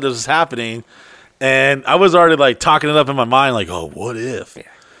I even thought this was happening, and I was already like talking it up in my mind, like, oh, what if? Yeah.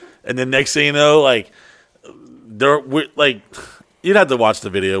 And then next thing you know, like, you'd have to watch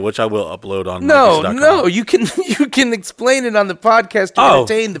the video, which I will upload on. No, you can explain it on the podcast to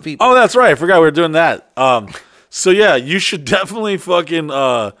entertain the people. Oh, that's right. I forgot we were doing that. So yeah, you should definitely fucking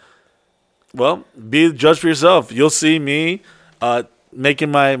be the judge for yourself. You'll see me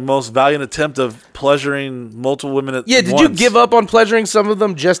making my most valiant attempt of pleasuring multiple women at once. Yeah, did you give up on pleasuring some of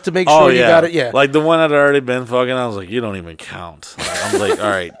them just to make sure you got it? Yeah. Like the one that I'd already been fucking, I was like, you don't even count. I'm like, all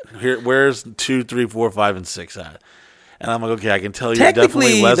right, where's 2, 3, 4, 5, and 6 at? And I'm like, okay, I can tell you're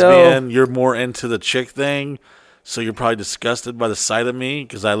definitely lesbian. You're more into the chick thing, so you're probably disgusted by the sight of me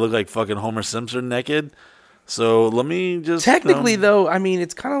because I look like fucking Homer Simpson naked. So let me just... Technically, though, I mean,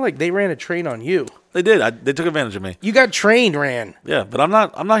 it's kind of like they ran a train on you. They did. They took advantage of me. You got trained, Ran. Yeah, but I'm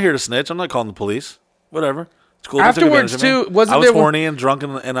not here to snitch. I'm not calling the police. Whatever. It's cool. Afterwards, too, I was horny and drunk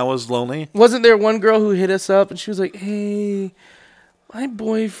and I was lonely. Wasn't there one girl who hit us up and she was like, hey... my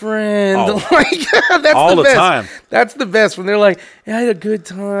boyfriend. Oh. Like, that's all the the best. time. That's the best when they're like, I had a good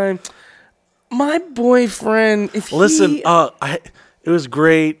time. My boyfriend, Listen, it was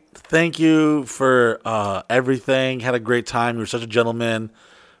great. Thank you for everything. Had a great time. You were such a gentleman.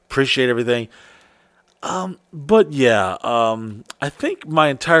 Appreciate everything. But yeah, I think my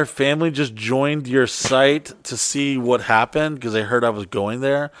entire family just joined your site to see what happened because they heard I was going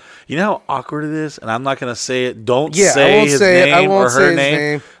there. You know how awkward it is? And I'm not going to say it. Don't say his name or her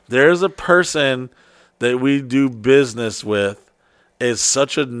name. There's a person that we do business with is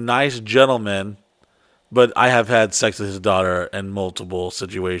such a nice gentleman. But I have had sex with his daughter in multiple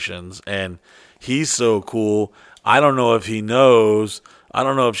situations, and he's so cool. I don't know if he knows. I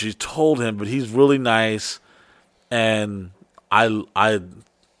don't know if she's told him, but he's really nice. And I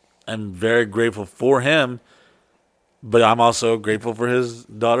am very grateful for him, but I'm also grateful for his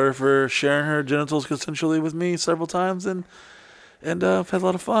daughter for sharing her genitals consensually with me several times, and I've had a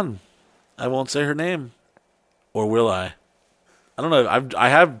lot of fun. I won't say her name, or will I? I don't know. I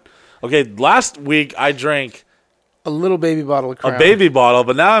have. Okay, last week I drank A little baby bottle of Crown. a baby bottle,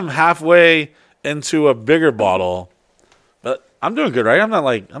 but now I'm halfway into a bigger bottle. But I'm doing good, right?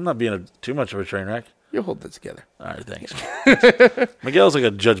 I'm not being too much of a train wreck. You'll hold that together. All right, thanks. Miguel's like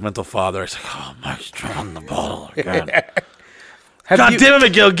a judgmental father. He's like, oh, Mike's drawing the bottle. God, God damn it,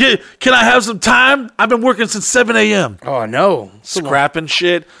 Miguel. Can I have some time? I've been working since 7 a.m. Oh, no. Scrapping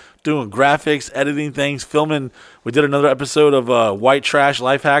shit, doing graphics, editing things, filming. We did another episode of White Trash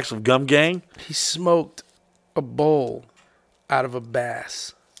Life Hacks of Gum Gang. He smoked a bowl out of a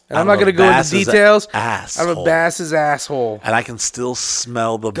bass. And I'm not going to go into details. Out of a bass's asshole. And I can still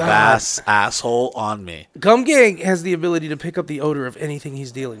smell the bass asshole on me. Gum Gang has the ability to pick up the odor of anything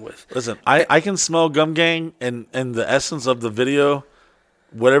he's dealing with. Listen, I can smell Gum Gang and the essence of the video,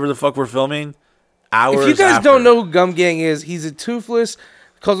 whatever the fuck we're filming, hours If you guys after. don't know who Gum Gang is, he's a toothless,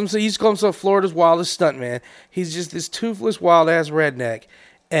 he used to call himself Florida's wildest stuntman. He's just this toothless, wild-ass redneck.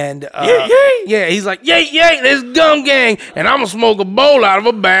 And yeah, he's like, yay, there's Gum Gang, and I'm gonna smoke a bowl out of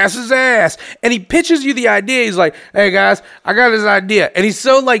a bass's ass. And he pitches you the idea. He's like, hey guys, I got this idea. And he's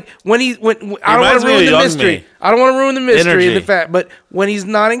so like, when I don't want to ruin the mystery. I don't want to ruin the mystery and the fact, but when he's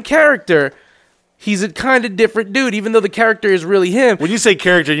not in character, he's a kind of different dude, even though the character is really him. When you say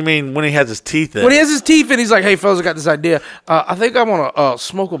character, you mean when he has his teeth in? When he has his teeth in, he's like, hey fellas, I got this idea. I think I want to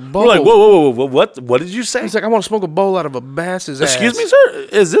smoke a bowl. We're like, whoa, what did you say? He's like, I want to smoke a bowl out of a bass's ass. Excuse me, sir?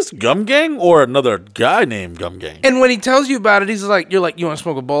 Is this Gum Gang or another guy named Gum Gang? And when he tells you about it, he's like, you're like, you want to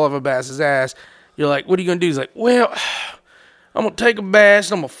smoke a bowl out of a bass's ass? You're like, what are you going to do? He's like, well, I'm going to take a bass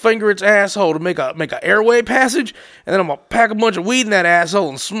and I'm going to finger its asshole to make a airway passage, and then I'm going to pack a bunch of weed in that asshole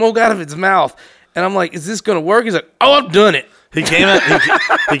and smoke out of its mouth. And I'm like, is this going to work? He's like, oh, I've done it. He came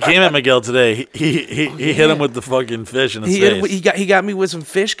at Miguel today. He hit him with the fucking fish in his face. He got me with some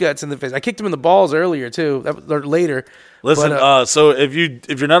fish guts in the face. I kicked him in the balls earlier too, or later. Listen, so if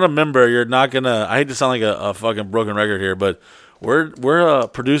you're not a member, you're not gonna. I hate to sound like a fucking broken record here, but we're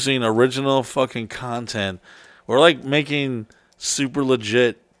producing original fucking content. We're like making super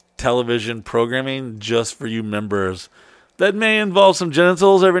legit television programming just for you members. That may involve some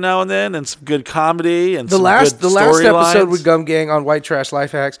genitals every now and then, and some good comedy and the last episode with Gum Gang on White Trash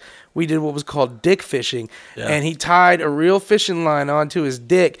Life Hacks, we did what was called dick fishing, and he tied a real fishing line onto his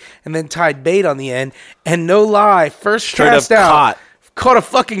dick and then tied bait on the end. And no lie, first cast out, caught a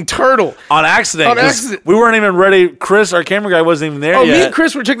fucking turtle on accident. We weren't even ready. Chris, our camera guy, wasn't even there yet. Me and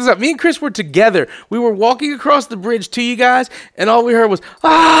Chris were, check this out. Me and Chris were together. We were walking across the bridge to you guys, and all we heard was,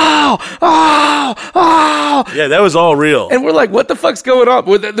 oh. Yeah, that was all real. And we're like, what the fuck's going on?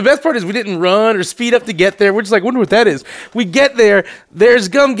 Well, the best part is we didn't run or speed up to get there. We're just like, wonder what that is. We get there. There's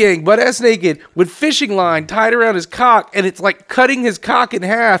Gum Gang, butt-ass naked, with fishing line tied around his cock, and it's like cutting his cock in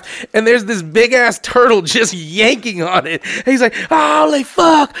half, and there's this big-ass turtle just yanking on it. And he's like, holy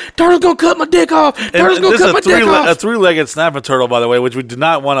fuck, turtle's gonna cut my dick off. Turtle's gonna cut my dick off. A three-legged snapping turtle, by the way, which we did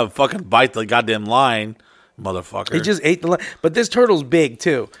not want to fucking bite the goddamn line, motherfucker. He just ate the line. But this turtle's big,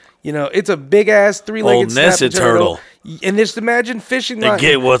 too. You know, it's a big-ass three-legged snapping turtle. And just imagine fishing line. It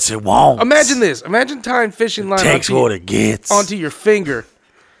get what it wants. Imagine this. Imagine tying fishing line onto your finger.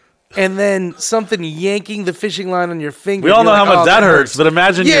 And then something yanking the fishing line on your finger. We all know how much that hurts, but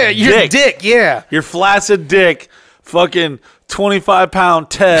imagine your dick. Your flaccid dick, fucking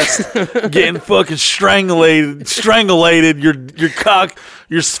 25-pound test, getting fucking strangulated. Your cock,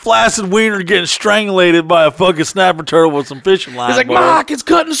 your flaccid wiener getting strangulated by a fucking snapper turtle with some fishing line. He's like, Mike, it's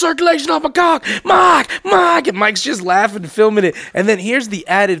cutting the circulation off my cock. Mike. And Mike's just laughing, filming it. And then here's the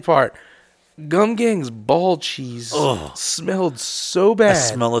added part. Gum Gang's ball cheese smelled so bad. I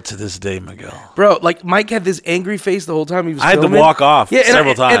smell it to this day, Miguel. Bro, like Mike had this angry face the whole time he was filming. I had to walk off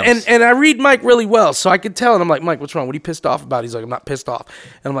several times. And I read Mike really well, so I could tell. And I'm like, Mike, what's wrong? What are you pissed off about? He's like, I'm not pissed off.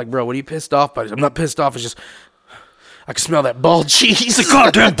 And I'm like, bro, what are you pissed off about? I'm not pissed off. It's just, I can smell that ball cheese. It's a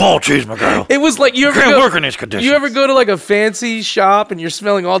goddamn ball cheese, Miguel. It was like, you can't work in these conditions. You ever go to like a fancy shop and you're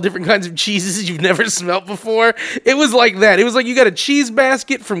smelling all different kinds of cheeses you've never smelled before? It was like that. It was like you got a cheese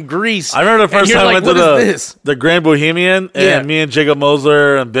basket from Greece. I remember the first time I went to the Grand Bohemian, and me and Jacob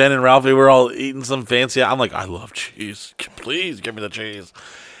Mosler and Ben and Ralphie were all eating some fancy. I'm like, I love cheese. Please give me the cheese.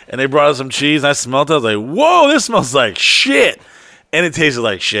 And they brought us some cheese, and I smelled it. I was like, whoa, this smells like shit. And it tasted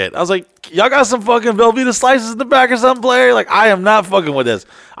like shit. I was like, y'all got some fucking Velveeta slices in the back or something, player? Like, I am not fucking with this.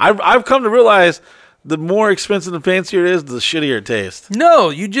 I've come to realize the more expensive and fancier it is, the shittier it tastes. No,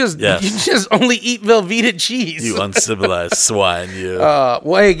 you just Yes. only eat Velveeta cheese. You uncivilized swine, you.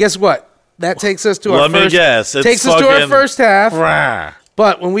 Well, hey, guess what? That takes us to our Let me first. guess. It's Takes us to our fucking- first half. Rah.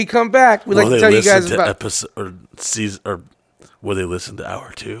 But when we come back, we like Will to they tell you listen guys to about. episode or season, or will they listen to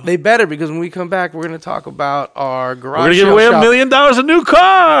hour 2? They better, because when we come back, we're going to talk about our garage We're gonna give sale away $1 shop. million a new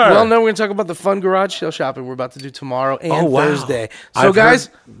car. Well, no, we're going to talk about the fun garage sale shopping we're about to do tomorrow and Thursday. So, I've guys,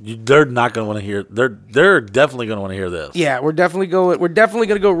 heard- they're not gonna want to hear. They're definitely gonna want to hear this. yeah, we're definitely going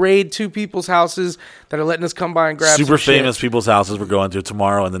to go raid 2 people's houses that are letting us come by and grab Super some famous shit. people's houses we're going to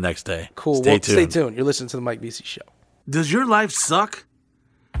tomorrow and the next day. Cool. Stay tuned. Stay tuned. You're listening to the Mike Busey Show. Does your life suck?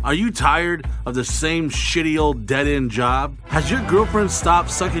 Are you tired of the same shitty old dead-end job? Has your girlfriend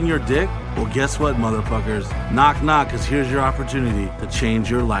stopped sucking your dick? Well, guess what, motherfuckers? Knock, knock, because here's your opportunity to change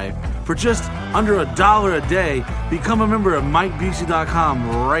your life. For just under $1 a day, become a member of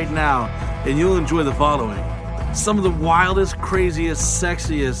MikeBusey.com right now, and you'll enjoy the following. Some of the wildest, craziest,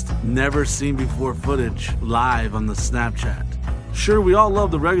 sexiest, never-seen-before footage live on the Snapchat. Sure, we all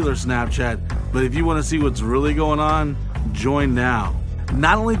love the regular Snapchat, but if you want to see what's really going on, join now.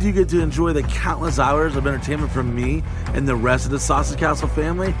 Not only do you get to enjoy the countless hours of entertainment from me and the rest of the Sausage Castle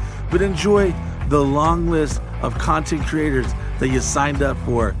family, but enjoy the long list of content creators that you signed up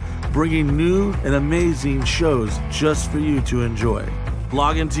for, bringing new and amazing shows just for you to enjoy.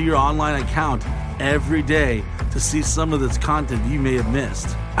 Log into your online account every day to see some of this content you may have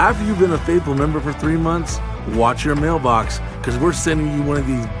missed. After you've been a faithful member for 3 months, watch your mailbox, because we're sending you one of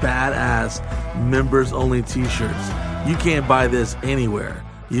these badass members-only t-shirts. You can't buy this anywhere.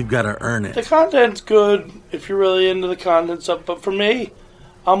 You've got to earn The it. content's good if you're really into the content stuff, but for me,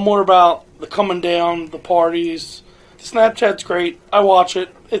 I'm more about the coming down, the parties. Snapchat's great. I watch it.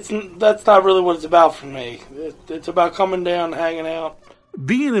 That's not really what it's about for me. It's about coming down, hanging out.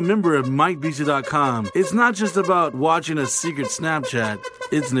 Being a member of MikeBusey.com, it's not just about watching a secret Snapchat,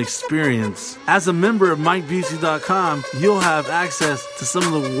 it's an experience. As a member of MikeBusey.com, you'll have access to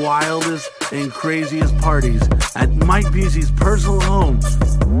some of the wildest and craziest parties at Mike Busey's personal home,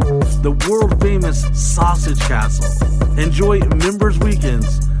 the world-famous Sausage Castle. Enjoy Members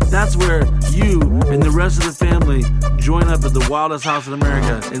Weekends. That's where you and the rest of the family join up at the wildest house in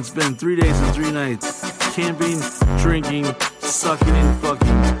America and spend 3 days and 3 nights camping, drinking, sucking and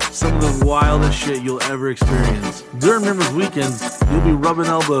fucking some of the wildest shit you'll ever experience. During Members Weekends, you'll be rubbing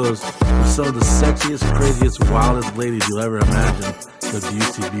elbows with some of the sexiest, craziest, wildest ladies you'll ever imagine, the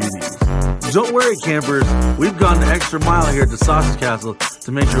Busey Beauties. Don't worry, campers, we've gone the extra mile here at the Sausage Castle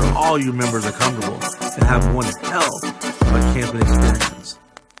to make sure all you members are comfortable and have one hell of a camping experience.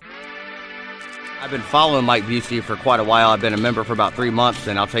 I've been following Mike Busey for quite a while. I've been a member for about 3 months,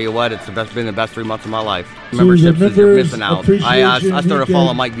 and I'll tell you what, it's been the best 3 months of my life. Memberships is you're missing out. I started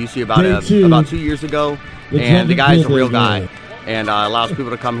following Mike Busey about 2 years ago, and the guy's a real guy, and allows people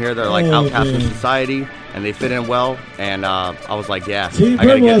to come here. They're like outcasts in society, and they fit in well. And I was like, yeah, I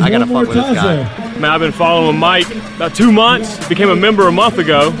gotta fuck with this guy. Man, I've been following Mike about 2 months. Became a member a month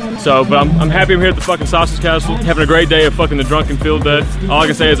ago. But I'm happy I'm here at the fucking Sausage Castle, having a great day at fucking the Drunken Field Day. All I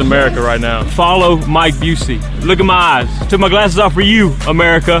can say is America right now. Follow Mike Busey. Look at my eyes. Took my glasses off for you,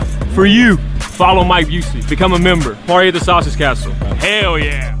 America. For you. Follow Mike Busey. Become a member. Party at the Sausage Castle. Hell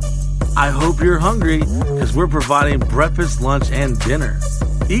yeah. I hope you're hungry, because we're providing breakfast, lunch, and dinner.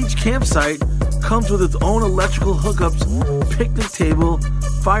 Each campsite comes with its own electrical hookups, picnic table,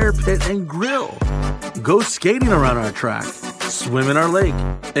 fire pit, and grill. Go skating around our track, swim in our lake,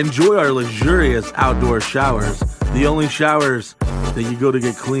 enjoy our luxurious outdoor showers, the only showers that you go to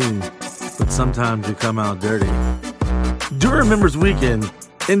get clean, but sometimes you come out dirty. During Members Weekend,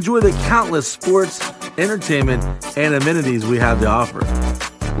 enjoy the countless sports, entertainment, and amenities we have to offer.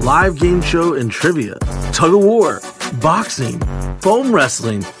 Live game show and trivia, tug of war, boxing, foam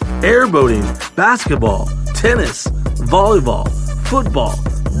wrestling, airboating, basketball, tennis, volleyball, football,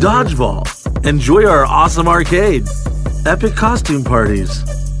 dodgeball. Enjoy our awesome arcade, epic costume parties.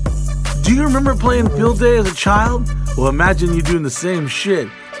 Do you remember playing Field Day as a child? Well, imagine you doing the same shit,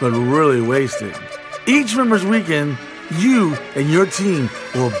 but really wasted. Each Members Weekend, you and your team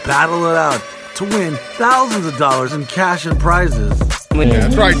will battle it out to win thousands of dollars in cash and prizes. Yeah,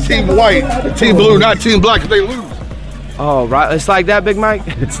 that's right, Team White, Team Blue, not Team Black if they lose. Oh, right. It's like that, Big Mike.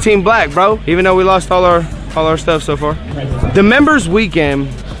 It's Team Black, bro. Even though we lost all our stuff so far. The Members Weekend,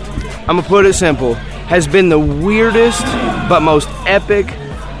 I'm gonna put it simple, has been the weirdest but most epic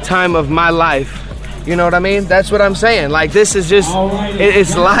time of my life. You know what I mean? That's what I'm saying. Like, this is just,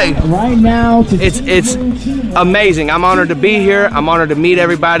 it's life. Right now, it's amazing. I'm honored to be here. I'm honored to meet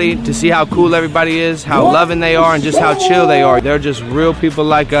everybody, to see how cool everybody is, how loving they are, and just how chill they are. They're just real people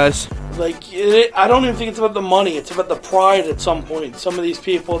like us. Like, I don't even think it's about the money. It's about the pride at some point. Some of these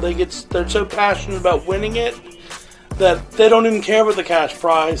people, they're so passionate about winning it that they don't even care about the cash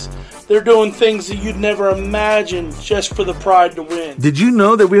prize. They're doing things that you'd never imagine just for the pride to win. Did you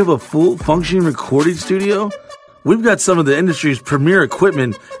know that we have a full functioning recording studio? We've got some of the industry's premier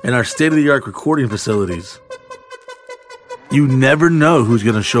equipment in our state-of-the-art recording facilities. You never know who's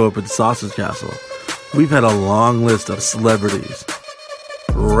going to show up at the Sausage Castle. We've had a long list of celebrities,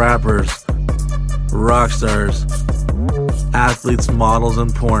 rappers, rock stars, athletes, models,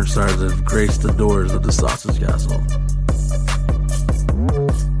 and porn stars that have graced the doors of the Sausage Castle.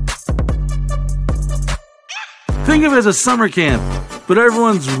 Think of it as a summer camp, but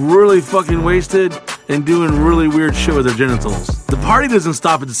everyone's really fucking wasted and doing really weird shit with their genitals. The party doesn't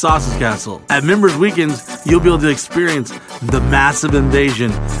stop at the Sausage Castle. At Members Weekends, you'll be able to experience the massive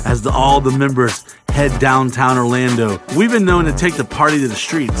invasion as all the members head downtown Orlando. We've been known to take the party to the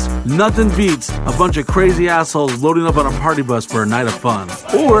streets. Nothing beats a bunch of crazy assholes loading up on a party bus for a night of fun.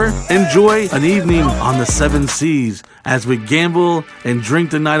 Or enjoy an evening on the 7 Seas as we gamble and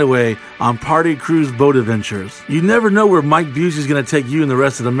drink the night away on party cruise boat adventures. You never know where Mike Busey's going to take you and the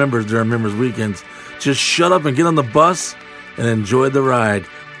rest of the members during Members Weekends. Just shut up and get on the bus and enjoy the ride.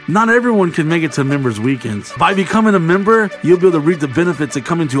 Not everyone can make it to Members Weekends. By becoming a member, you'll be able to reap the benefits of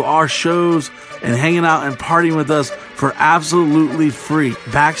coming to our shows and hanging out and partying with us for absolutely free,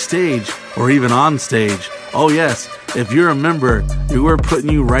 backstage or even on stage. Oh yes, if you're a member, we're putting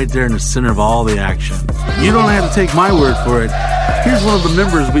you right there in the center of all the action. You don't have to take my word for it. Here's one of the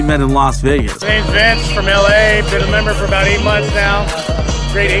members we met in Las Vegas. My name's Vince from LA. Been a member for about 8 months now.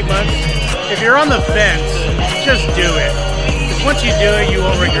 Great 8 months. If you're on the fence, just do it. Because once you do it, you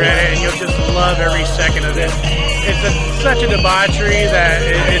won't regret it, and you'll just love every second of it. It's such a debauchery that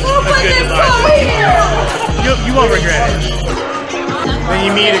it's a good debauchery. You won't regret it. Then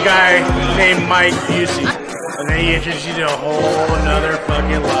you meet a guy named Mike Busey, and then he introduces you to a whole another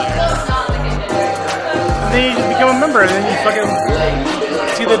fucking life. And then you just become a member, and then you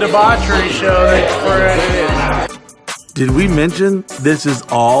fucking see the debauchery show for it is. Did we mention this is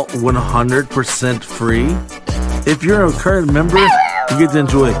all 100% free? If you're a current member, you get to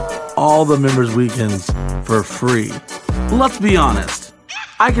enjoy all the Members Weekends for free. Let's be honest.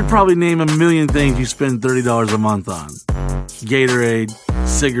 I could probably name a million things you spend $30 a month on. Gatorade,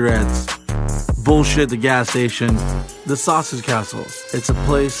 cigarettes, bullshit at the gas station, the Sausage Castle. It's a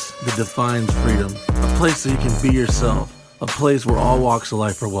place that defines freedom. A place that you can be yourself. A place where all walks of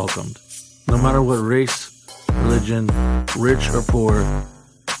life are welcomed. No matter what race, religion, rich or poor,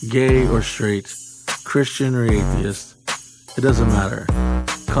 gay or straight, Christian or atheist, it doesn't matter.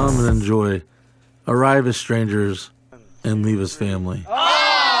 Come and enjoy. Arrive as strangers and leave as family.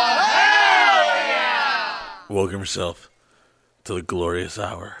 Oh, hell yeah! Welcome yourself to the glorious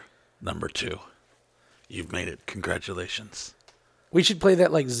hour number 2. You've made it. Congratulations. We should play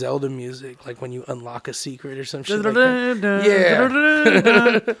that like Zelda music, like when you unlock a secret or some shit like that.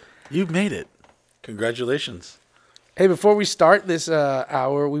 Yeah. You've made it. Congratulations. Hey, before we start this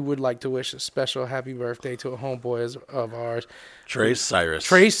hour, we would like to wish a special happy birthday to a homeboy of ours. Trace Cyrus.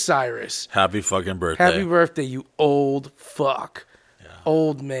 Trace Cyrus. Happy fucking birthday. Happy birthday, you old fuck. Yeah.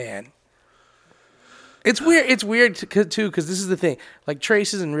 Old man. It's weird. It's weird too, because this is the thing. Like,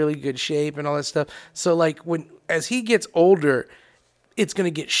 Trace is in really good shape and all that stuff. So, like, as he gets older, it's going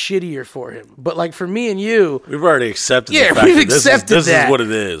to get shittier for him. But, like, for me and you... We've already accepted the fact that this is what it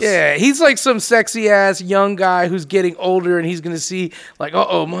is. Yeah, he's like some sexy-ass young guy who's getting older, and he's going to see, like,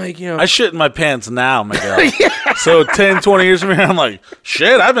 Mike, you know... I shit in my pants now, Miguel. Yeah. So 10, 20 years from here, I'm like,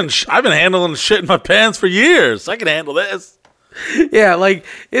 shit, I've been handling shit in my pants for years. I can handle this. Yeah, like,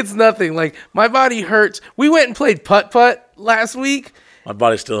 it's nothing. Like, my body hurts. We went and played putt-putt last week. My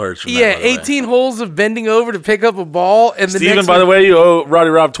body still hurts from that, 18 holes of bending over to pick up a ball. And Steven, by the way, you owe Roddy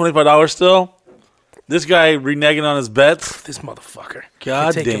Rob $25 still. This guy reneging on his bets. This motherfucker.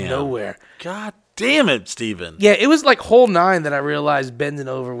 God damn. Take him nowhere. God damn it, Steven. Yeah, it was like hole 9 that I realized bending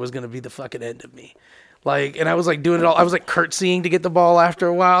over was going to be the fucking end of me. Like, and I was like doing it all. I was like curtsying to get the ball after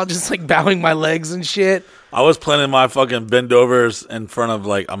a while, just like bowing my legs and shit. I was planning my fucking bendovers in front of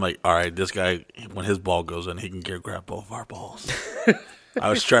I'm like, all right, this guy, when his ball goes in, he can grab both of our balls. I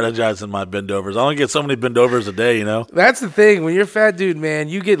was strategizing my bendovers. I only get so many bendovers a day, you know? That's the thing. When you're a fat dude, man,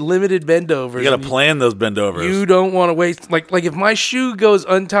 you get limited bendovers. You got to plan those bendovers. You don't want to waste. Like if my shoe goes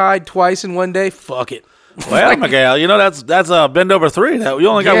untied twice in one day, fuck it. Well, Miguel, you know, that's a bend over 3. You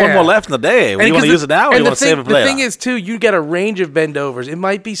only got one more left in the day. You want to use it now or you want to save it for later? The thing is, too, you get a range of bend overs. It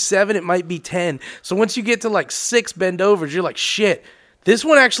might be 7, it might be 10. So once you get to like 6 bend overs, you're like, shit, this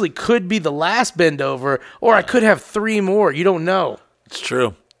one actually could be the last bend over, or I could have 3 more. You don't know. It's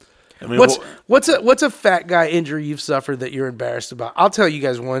true. I mean, What's a fat guy injury you've suffered that you're embarrassed about? I'll tell you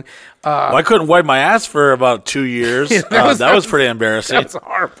guys one. I couldn't wipe my ass for about 2 years. that was pretty embarrassing. That's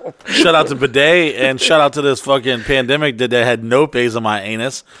horrible. Shout out to bidet and shout out to this fucking pandemic that they had no pays on my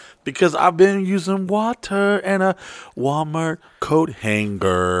anus because I've been using water and a Walmart coat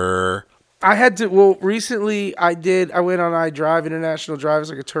hanger. I had to. Recently I went on iDrive, International Drive.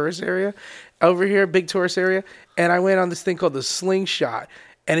 It's like a tourist area over here, big tourist area, and I went on this thing called the Slingshot.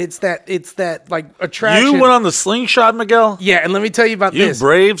 And it's that like attraction. You went on the Slingshot, Miguel? Yeah, and let me tell you about this. You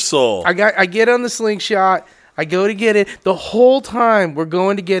brave soul. I get on the Slingshot. I go to get in. The whole time we're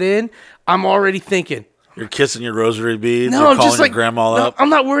going to get in, I'm already thinking. You're kissing your rosary beads. No, You're I'm calling just like your grandma up. I'm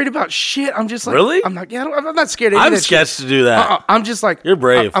not worried about shit. I'm just like, really? I'm not. Yeah, I'm not scared of I'm that sketched to do that. I'm just like, you're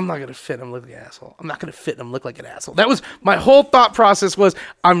brave. I'm not gonna fit him look like an asshole. I'm not gonna fit him look like an asshole. That was my whole thought process. Was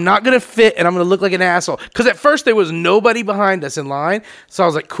I'm not gonna fit and I'm gonna look like an asshole. Because at first there was nobody behind us in line, so I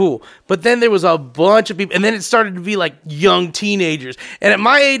was like, cool. But then there was a bunch of people, and then it started to be like young teenagers. And at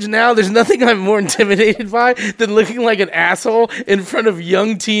my age now, there's nothing I'm more intimidated by than looking like an asshole in front of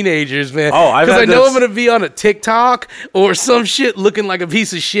young teenagers, man. Oh, because I know I'm gonna be on a TikTok or some shit looking like a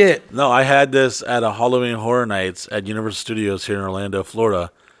piece of shit. No, I had this at a Halloween Horror Nights at Universal Studios here in Orlando,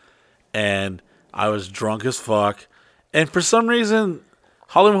 Florida, and I was drunk as fuck. And for some reason,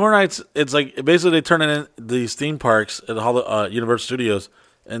 Halloween Horror Nights, it's like basically they turn in these theme parks at Universal Studios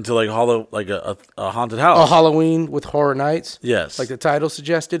into like a haunted house. A Halloween with Horror Nights? Yes. Like the title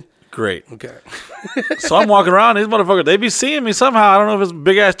suggested? Great. Okay. So I'm walking around, these motherfuckers, they be seeing me somehow. I don't know if it's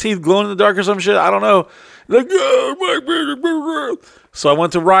big ass teeth glowing in the dark or some shit. I don't know. Like, so I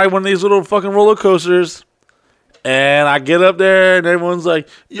went to ride one of these little fucking roller coasters, and I get up there, and everyone's like,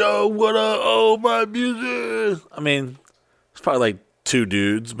 "Yo, what up? Oh, my music!" I mean, it's probably like 2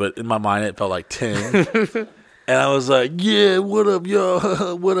 dudes, but in my mind, it felt like 10. And I was like, "Yeah, what up,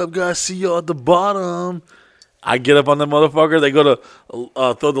 y'all? What up, guys? See y'all at the bottom." I get up on the motherfucker. They go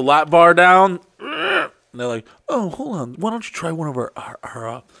to throw the lap bar down. And they're like, "Oh, hold on. Why don't you try one of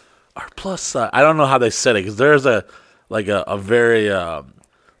our plus size?" I don't know how they said it because there's a very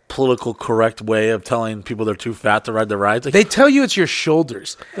political correct way of telling people they're too fat to ride the rides. Like, they tell you it's your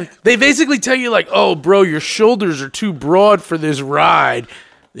shoulders. They basically tell you like, "Oh, bro, your shoulders are too broad for this ride."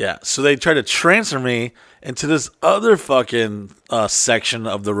 Yeah. So they try to transfer me into this other fucking section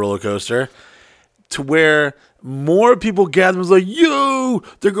of the roller coaster to where more people gather. Was like, "Yo!"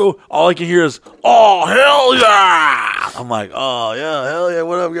 They go. All I can hear is, "Oh, hell yeah!" I'm like, "Oh yeah, hell yeah!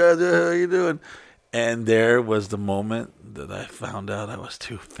 What up, guys? How you doing?" And there was the moment that I found out I was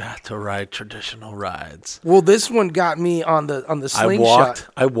too fat to ride traditional rides. Well, this one got me on the Slingshot.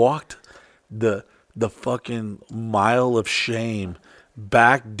 I walked the fucking mile of shame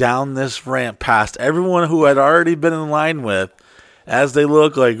back down this ramp past everyone who had already been in line with. As they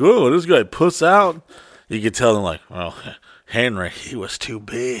look like, "Oh, this guy puts out," you could tell them like, "Well, Henry, he was too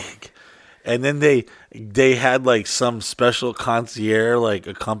big." And then they had like some special concierge like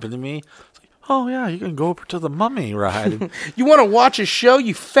accompany me. It's like, "Oh yeah, you can go over to the Mummy ride." You want to watch a show,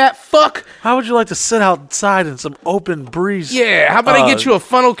 you fat fuck? How would you like to sit outside in some open breeze? Yeah, how about I get you a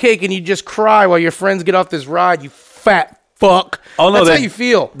funnel cake and you just cry while your friends get off this ride, you fat fuck? Oh no, that's how you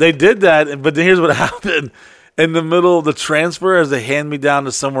feel. They did that, but here's what happened. In the middle of the transfer, as they hand me down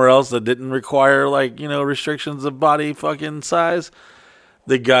to somewhere else that didn't require, like, you know, restrictions of body fucking size,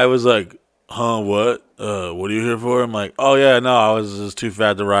 the guy was like, "Huh, what? What are you here for?" I'm like, "Oh, yeah, no, I was just too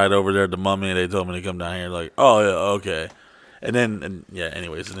fat to ride over there at the Mummy, and they told me to come down here." Like, "Oh, yeah, okay." And then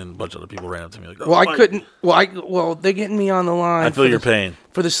a bunch of other people ran up to me like, "Oh, well, I couldn't. Well, they're getting me on the line. I feel your pain.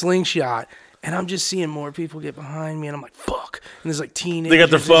 For the Slingshot. And I'm just seeing more people get behind me, and I'm like, fuck. And there's like teenagers. They got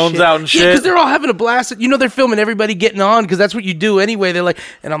their phones out and shit. Yeah, because they're all having a blast. You know, they're filming everybody getting on because that's what you do anyway. They're like,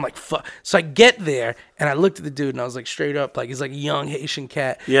 and I'm like, fuck. So I get there, and I looked at the dude, and I was like, straight up, like, he's like a young Haitian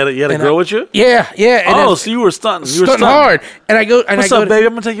cat. You had a girl with you? Yeah. And so you were stunting. Stunting hard. And I go, and what's up, baby?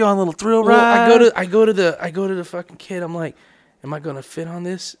 I'm gonna take you on a little thrill ride. I go to the fucking kid. I'm like, am I gonna fit on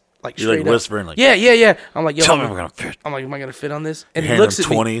this? Like you're like whispering, like, yeah. I'm like, yo, tell me I'm gonna fit. I'm like, am I gonna fit on this? And he looks at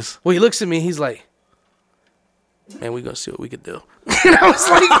 20s. me. Well, he looks at me. He's like, "Man, we gonna see what we could do." And I was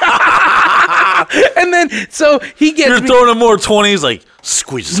like, and then so he gets. You're throwing him more 20s, like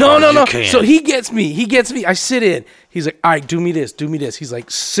squeeze as hard as you can. So he gets me. I sit in. He's like, "All right, do me this. He's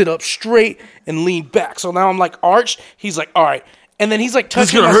like, sit up straight and lean back. So now I'm like arched. He's like, all right. And then he's like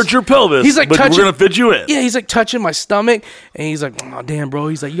touching. He's gonna hurt your pelvis. He's like but touching. We're gonna fit you in. Yeah, he's like touching my stomach, and he's like, "Oh damn, bro."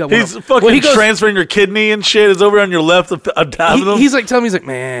 He's like, "You got." He's fucking transferring your kidney and shit. It's over on your left abdominal. He's like telling me, he's like,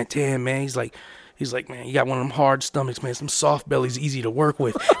 "Man, damn, man." He's like, He's like, man, you got one of them hard stomachs, man. Some soft belly's easy to work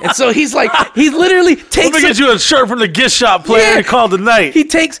with. And so he's like, he literally takes. Let me get you a shirt from the gift shop player and call tonight. He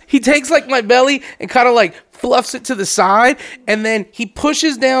takes like my belly and kind of like fluffs it to the side, and then he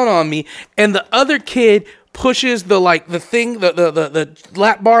pushes down on me, and the other kid pushes the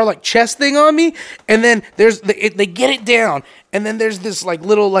lap bar like chest thing on me, and then they get it down, and then there's this like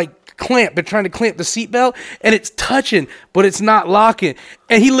little like clamp. They're trying to clamp the seatbelt, and it's touching, but it's not locking.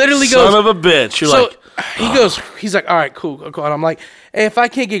 And he literally goes, "Son of a bitch!" He's like, "All right, cool." And I'm like, "Hey, if I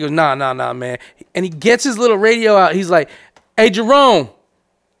can't get," he goes, "Nah, man." And he gets his little radio out. He's like, "Hey, Jerome.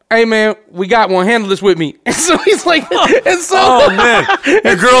 Hey, man, we got one. Handle this with me." And so he's like, oh, man.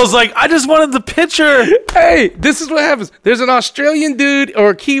 The girl's like, I just wanted the picture. Hey, this is what happens. There's an Australian dude or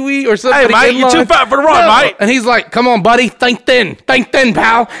a Kiwi or something. Hey, mate, you're too fat for the run, mate. And he's like, come on, buddy. Think thin,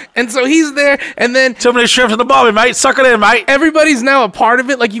 pal. And so he's there, and then too many shrimps in the bobby, mate. Suck it in, mate. Everybody's now a part of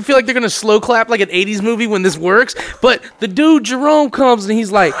it. Like, you feel like they're going to slow clap like an 80s movie when this works. But the dude, Jerome, comes, and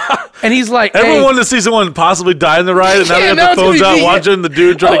he's like, everyone wanted to see someone possibly die in the ride, and now they got the phones out watching the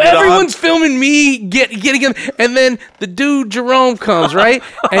dude try to get on. Everyone's filming me getting him, and then the dude Jerome comes, right?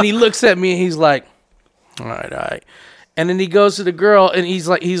 And he looks at me and he's like, all right. And then he goes to the girl and he's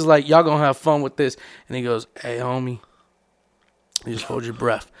like, y'all gonna have fun with this. And he goes, hey homie, you just hold your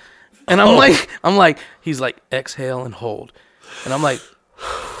breath. And I'm like, he's like, exhale and hold. And I'm like,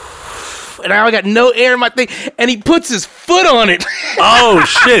 and I got no air in my thing, and he puts his foot on it. Oh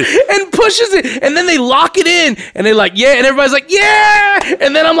shit! And pushes it, and then they lock it in, and they're like, yeah, and everybody's like, yeah,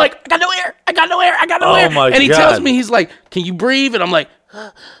 and then I'm like, I got no air. Oh my God. And he tells me, he's like, can you breathe? And I'm like,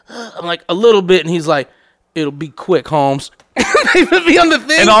 a little bit, and he's like, it'll be quick, Holmes. They put me on the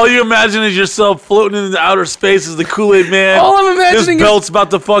thing, and all you imagine is yourself floating in the outer space as the Kool-Aid Man. All I'm imagining this belt's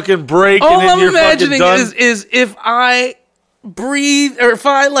about to fucking break. All and then I'm you're imagining fucking done. is if I breathe, or if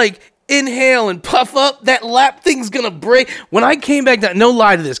I like inhale and puff up, that lap thing's gonna break. When I came back down, no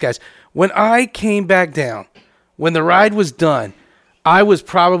lie to this, guys. When I came back down, when the ride was done, I was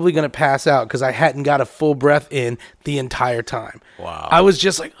probably gonna pass out because I hadn't got a full breath in the entire time. Wow. I was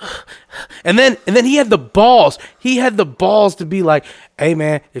just like, and then he had the balls. He had the balls to be like, hey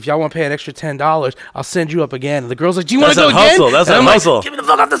man, if y'all want to pay an extra $10, I'll send you up again. And the girl's like, do you want to go again? That's a hustle. Like, give me the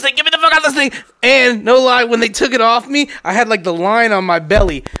fuck out this thing. And no lie, when they took it off me, I had like the line on my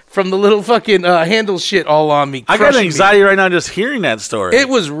belly from the little fucking handle shit all on me. I got anxiety right now just hearing that story. It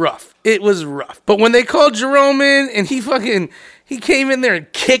was rough. But when they called Jerome in and he came in there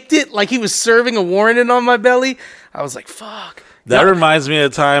and kicked it like he was serving a warning on my belly, I was like, fuck. That reminds me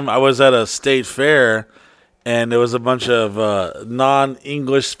of a time I was at a state fair and there was a bunch of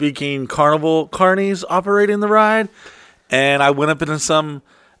non-English speaking carnies operating the ride. And I went up into some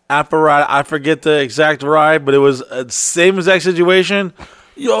apparatus. I forget the exact ride, but it was the same exact situation.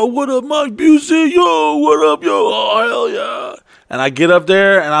 Yo, what up, Mike Busey? Yo, what up, yo? Oh, hell yeah. And I get up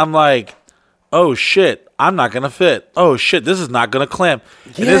there and I'm like, oh shit, I'm not going to fit. Oh shit, this is not going to clamp.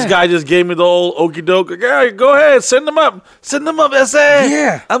 Yeah. And this guy just gave me the old okie doke. Yeah, go ahead, send them up, SA.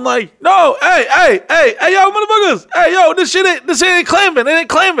 Yeah. I'm like, no, hey, yo, motherfuckers. Hey, yo, this shit ain't clamping. It ain't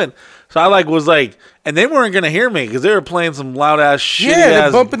clamping. So I was like, and they weren't going to hear me because they were playing some loud ass shit. Yeah,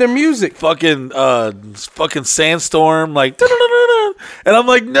 they're bumping their music. Fucking Sandstorm, like, and I'm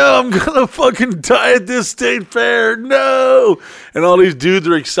like, no, I'm going to fucking die at this state fair. No. And all these dudes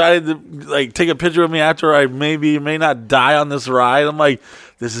are excited to like take a picture of me after I may not die on this ride. I'm like,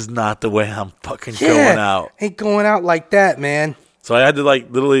 this is not the way I'm fucking going out. Ain't going out like that, man. So I had to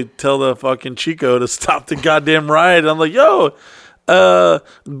like literally tell the fucking Chico to stop the goddamn ride. And I'm like, yo,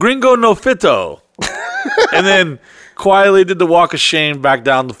 gringo no fito. And then quietly did the walk of shame back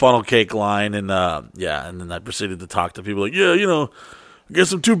down the funnel cake line. And and then I proceeded to talk to people like, yeah, I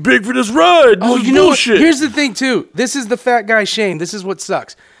guess I'm too big for this ride. This is bullshit. Here's the thing, too. This is the fat guy shame. This is what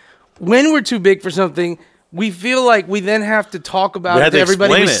sucks. When we're too big for something, we feel like we then have to talk about it to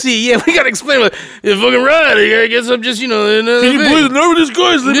everybody we see. Yeah, we got to explain it. It's fucking ride. I guess I'm just, Can you believe the number of these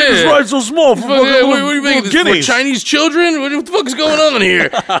guys that make this ride so small? For what are you making this for? Chinese children? What the fuck is going on here?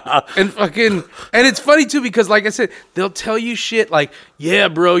 And it's funny, too, because like I said, they'll tell you shit like, yeah,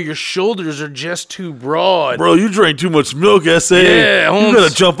 bro, your shoulders are just too broad. Bro, you drank too much milk, SA. Yeah, Holmes. You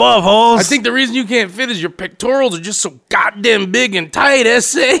gotta jump off, Holmes. I think the reason you can't fit is your pectorals are just so goddamn big and tight,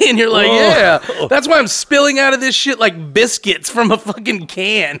 SA. And you're like, yeah. That's why I'm spilling out of this shit like biscuits from a fucking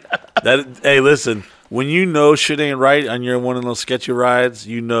can. Hey, listen. When you know shit ain't right and you're one of those sketchy rides,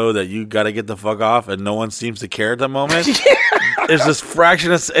 you know that you got to get the fuck off and no one seems to care at the moment. There's this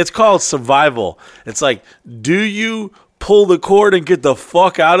fraction. It's called survival. It's like, do you pull the cord and get the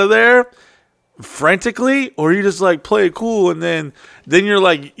fuck out of there? frantically, or you just like play it cool, and then you're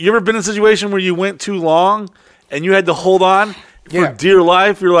like, you ever been in a situation where you went too long and you had to hold on for dear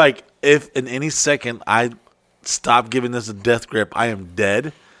life? You're like, if in any second I stop giving this a death grip, I am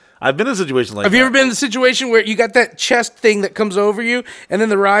dead. I've been in a situation like that. Have you ever been in a situation where you got that chest thing that comes over you, and then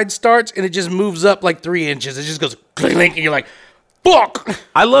the ride starts, and it just moves up like 3 inches? It just goes clink, and you're like, fuck!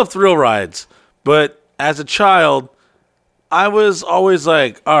 I love thrill rides, but as a child, I was always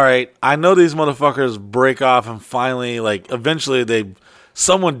like, all right, I know these motherfuckers break off and finally, like, eventually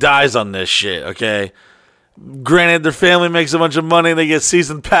someone dies on this shit, okay? Granted, their family makes a bunch of money, they get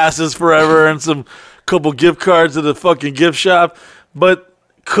season passes forever and some couple gift cards at the fucking gift shop, but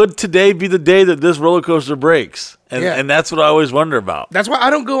could today be the day that this roller coaster breaks? And that's what I always wonder about. That's why I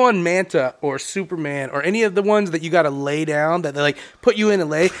don't go on Manta or Superman or any of the ones that you got to lay down, that they like put you in and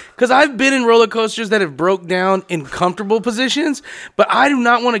lay. Because I've been in roller coasters that have broke down in comfortable positions, but I do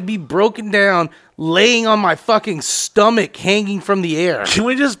not want to be broken down laying on my fucking stomach hanging from the air. Can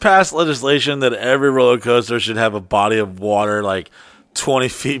we just pass legislation that every roller coaster should have a body of water like 20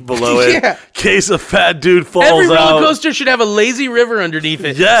 feet below it, in case a fat dude falls out? Every roller coaster should have a lazy river underneath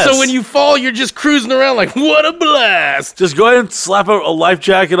it. Yes. So when you fall, you're just cruising around like, what a blast. Just go ahead and slap a life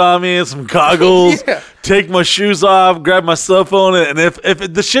jacket on me and some goggles, take my shoes off, grab my cell phone, and if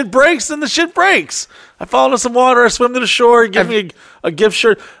the shit breaks, then the shit breaks. I fall into some water, I swim to the shore, give me a gift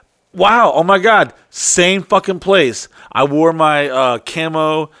shirt. Wow, oh my God, same fucking place. I wore my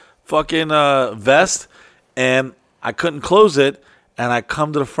camo fucking vest, and I couldn't close it. And I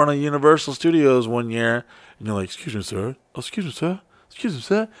come to the front of Universal Studios one year, and you're like, excuse me, sir. Oh, excuse me, sir. Excuse me,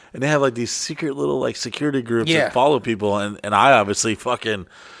 sir. And they have like these secret little like security groups that follow people. And I obviously fucking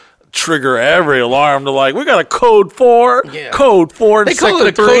trigger every alarm to like, we got a code 4. Yeah. Code 4. They call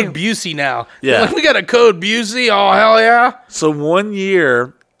it a code Busey now. Yeah. Like, we got a code Busey. Oh, hell yeah. So one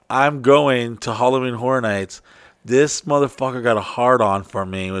year, I'm going to Halloween Horror Nights. This motherfucker got a hard on for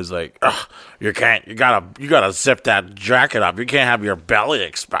me. He was like, ugh, you gotta zip that jacket up. You can't have your belly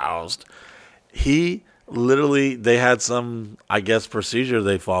exposed. He literally, they had some, I guess, procedure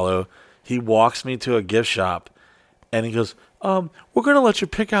they follow. He walks me to a gift shop and he goes, we're gonna let you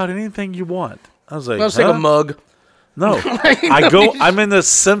pick out anything you want. I was like, let's take a mug. No. I'm in the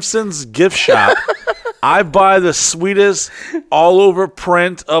Simpsons gift shop. I buy the sweetest all over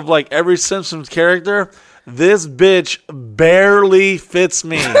print of like every Simpsons character. This bitch barely fits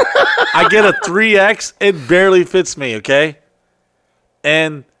me. I get a 3X. It barely fits me, okay?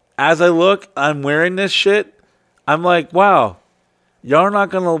 And as I look, I'm wearing this shit. I'm like, wow, y'all are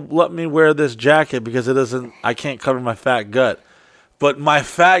not going to let me wear this jacket because I can't cover my fat gut. But my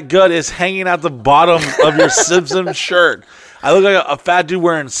fat gut is hanging out the bottom of your Simpsons shirt. I look like a fat dude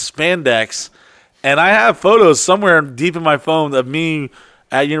wearing spandex. And I have photos somewhere deep in my phone of me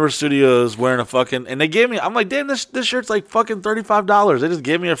at Universal Studios wearing a fucking, and they gave me, I'm like, damn, this shirt's like fucking $35. They just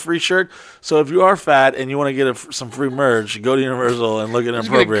gave me a free shirt. So if you are fat and you want to get some free merch, go to Universal and look at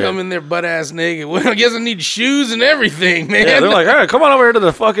inappropriate. Come in there butt ass naked. Well, I guess I need shoes and everything, man. Yeah, they're like, all right, come on over here to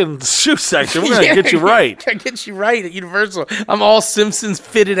the fucking shoe section. We're gonna get you right. I get you right at Universal. I'm all Simpsons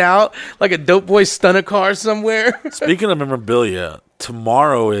fitted out like a dope boy stunner car somewhere. Speaking of memorabilia,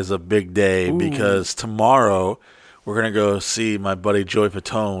 tomorrow is a big day because tomorrow we're going to go see my buddy Joey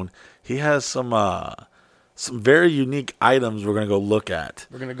Fatone. He has some very unique items we're going to go look at.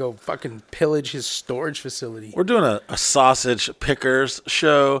 We're going to go fucking pillage his storage facility. We're doing a sausage pickers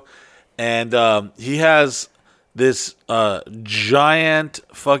show, and he has this giant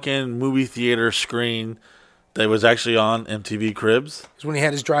fucking movie theater screen that was actually on MTV Cribs. It's when he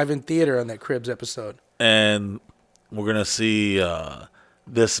had his drive-in theater on that Cribs episode. And we're going to see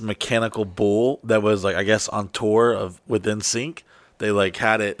this mechanical bull that was like, I guess, on tour with NSYNC. They like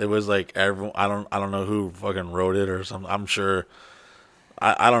had it. It was like everyone. I don't know who fucking wrote it or something. I'm sure.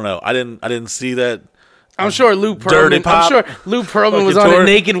 I don't know. I didn't see that. I'm sure Lou Pearlman was on it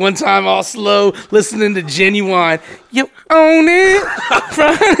naked one time, all slow, listening to Genuine. You own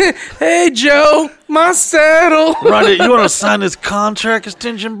it. Hey Joe, my saddle. Right, you want to sign this contract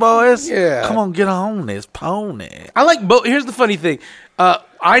extension, boys? Yeah. Come on, get on this pony. I like both. Here's the funny thing.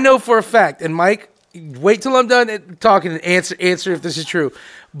 I know for a fact, and Mike, wait till I'm done talking and answer if this is true.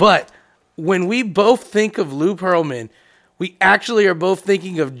 But when we both think of Lou Pearlman, we actually are both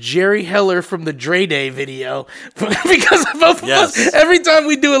thinking of Jerry Heller from the Dre Day video. Because both of us, every time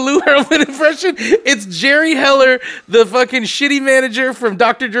we do a Lou Pearlman impression, it's Jerry Heller, the fucking shitty manager from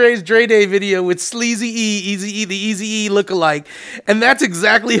Dr. Dre's Dre Day video with Sleazy E, Easy E, the Easy E lookalike. And that's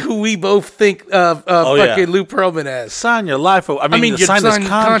exactly who we both think of fucking Lou Pearlman as. Sign your life. I mean, sign this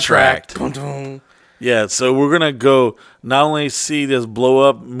contract. Dun-dun. Yeah, so we're going to go not only see this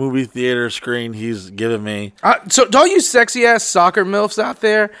blow-up movie theater screen he's given me. So to all you sexy-ass soccer milfs out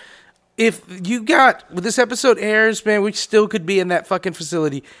there, if you got, when this episode airs, man, we still could be in that fucking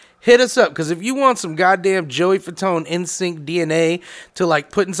facility. Hit us up, because if you want some goddamn Joey Fatone NSYNC DNA to like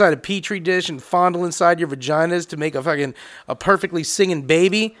put inside a petri dish and fondle inside your vaginas to make a perfectly singing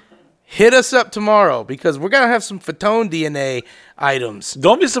baby, hit us up tomorrow, because we're going to have some Fatone DNA items.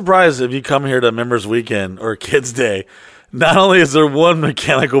 Don't be surprised if you come here to Members Weekend or Kids Day. Not only is there one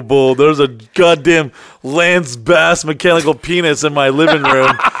mechanical bull, there's a goddamn Lance Bass mechanical penis in my living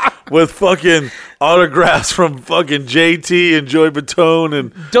room with fucking autographs from fucking JT and Joey Fatone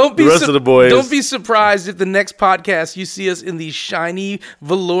and the rest of the boys. Don't be surprised if the next podcast you see us in these shiny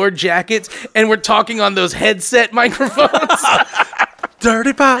velour jackets and we're talking on those headset microphones.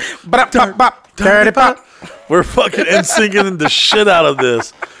 Dirty pop. Dirty pop. We're fucking NSYNCing the shit out of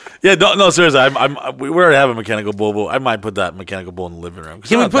this. Yeah, no, seriously. We already have a mechanical bull. I might put that mechanical bull in the living room.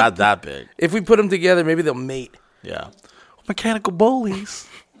 Because it's not that big. If we put them together, maybe they'll mate. Yeah. Mechanical bullies.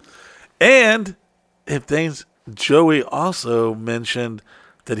 And if things, Joey also mentioned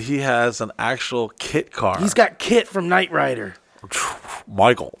that he has an actual Kit car. He's got Kit from Knight Rider.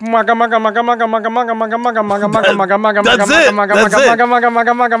 Michael. That's it.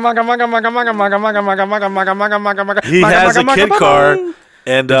 He has a Kit car,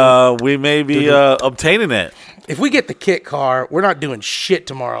 and we may be obtaining it. If we get the Kit car, we're not doing shit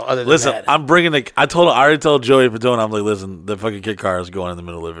tomorrow. Other than listen, that. I'm bringing the. I already told Joey Fatone, I'm like, listen, the fucking Kit car is going in the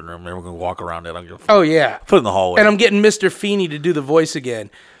middle of the living room, and we're gonna walk around it. I'm gonna oh yeah, put it in the hallway. And I'm getting Mr. Feeney to do the voice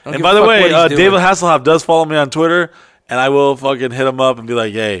again. And by the way, David Hasselhoff does follow me on Twitter, and I will fucking hit him up and be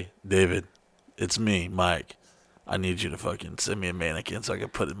like, hey, David, it's me, Mike. I need you to fucking send me a mannequin so I can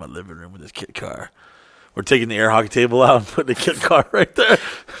put it in my living room with this Kit car. We're taking the air hockey table out and putting the Kit car right there.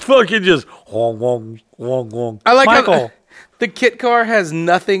 Fucking just wong, wong, wong, wong. I like Michael. how the Kit car has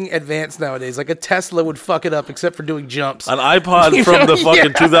nothing advanced nowadays. Like a Tesla would fuck it up except for doing jumps. An iPod from the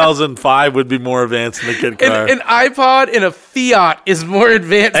fucking 2005 would be more advanced than the Kit car. An iPod and a Fiat is more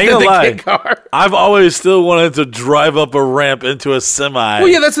advanced than the Kit car. I've always still wanted to drive up a ramp into a semi. Well,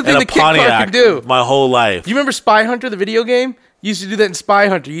 yeah, that's the thing the Kit car can do. My whole life. You remember Spy Hunter, the video game? You used to do that in Spy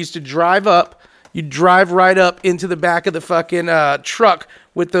Hunter. You used to drive up. You drive right up into the back of the fucking truck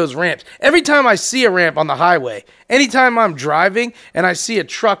with those ramps. Every time I see a ramp on the highway, anytime I'm driving and I see a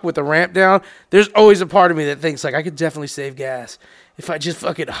truck with a ramp down, there's always a part of me that thinks, like, I could definitely save gas if I just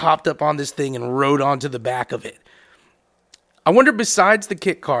fucking hopped up on this thing and rode onto the back of it. I wonder, besides the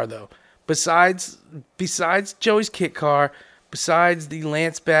Kit car, though, besides Joey's Kit car, besides the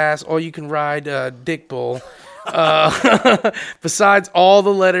Lance Bass, all-you-can-ride Dick Bull, besides all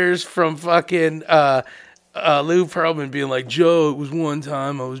the letters from fucking Lou Pearlman being like, Joe, it was one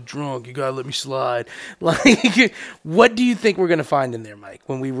time I was drunk, you gotta let me slide. Like, what do you think we're gonna find in there, Mike,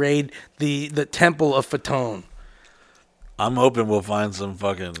 when we raid the Temple of Fatone? I'm hoping we'll find some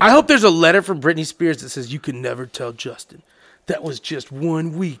fucking... I hope there's a letter from Britney Spears that says, you can never tell Justin. That was just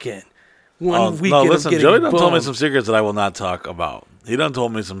one weekend. One weekend. No, listen, of Joey getting done told me bummed. some secrets that I will not talk about. He done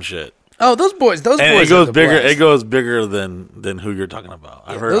told me some shit. Oh, those boys. And it goes bigger. It goes bigger than who you're talking about.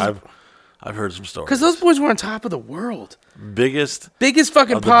 Yeah, I've heard some stories. Because those boys were on top of the world. Biggest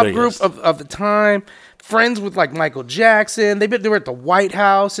fucking pop group of the time. Friends with like Michael Jackson. They were at the White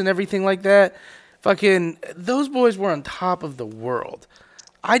House and everything like that. Fucking those boys were on top of the world.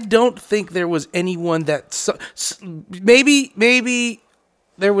 I don't think there was anyone that maybe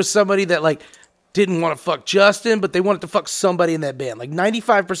there was somebody that like didn't want to fuck Justin, but they wanted to fuck somebody in that band. Like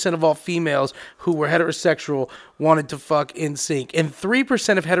 95% of all females who were heterosexual wanted to fuck NSYNC, and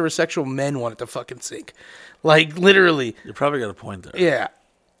 3% of heterosexual men wanted to fuck NSYNC. Like literally. You probably got a point there. Yeah.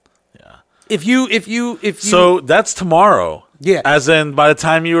 Yeah. If you So that's tomorrow. Yeah. As in, by the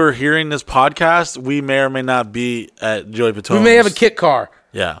time you are hearing this podcast, we may or may not be at Joey Fatone. we may have a Kit car.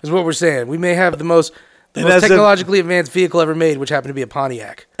 Yeah. Is what we're saying. We may have the most technologically advanced vehicle ever made, which happened to be a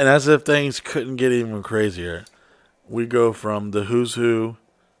Pontiac. And as if things couldn't get even crazier, we go from the who's who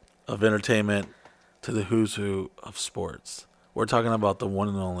of entertainment to the who's who of sports. We're talking about the one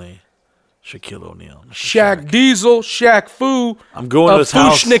and only Shaquille O'Neal. Shaq Diesel, Shaq Fu. I'm going to his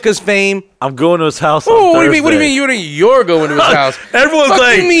house. Schnickers fame. I'm going to his house. Oh, what do you mean? What do you mean? You're going to his house? Everyone's what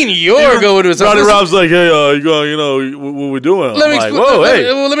like, do you mean you're going to his house? Rodney Rob's like, hey, you know, what we doing? Let me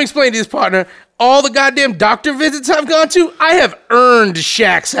Hey. explain to this partner. All the goddamn doctor visits I've gone to, I have earned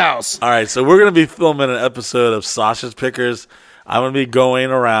Shaq's house. All right, so we're gonna be filming an episode of Sausage Pickers. I'm gonna be going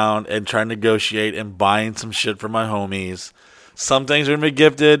around and trying to negotiate and buying some shit for my homies. Some things are gonna be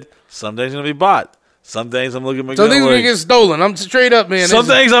gifted. Some things are gonna be bought. Some days I'm looking at Some Miguel things are gonna like, get stolen. I'm straight up, man. some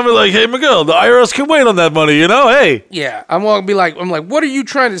things I'm like, hey, Miguel, the IRS can wait on that money, you know? Hey. Yeah, I'm like, what are you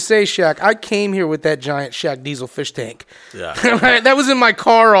trying to say, Shaq? I came here with that giant Shaq Diesel fish tank. Yeah. That was in my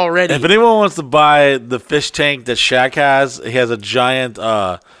car already. If anyone wants to buy the fish tank that Shaq has, he has a giant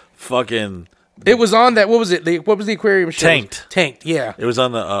fucking... It was on that. What was it? What was the aquarium show? Tanked. Yeah. It was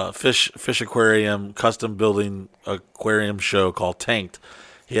on the fish aquarium, custom building aquarium show called Tanked.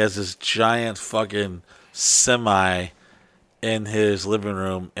 He has this giant fucking semi in his living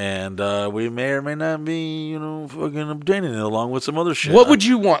room, and we may or may not be, fucking obtaining it along with some other shit. What would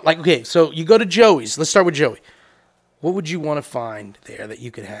you want? Like, okay, so you go to Joey's. Let's start with Joey. What would you want to find there that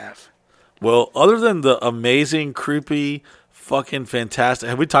you could have? Well, other than the amazing, creepy, fucking fantastic.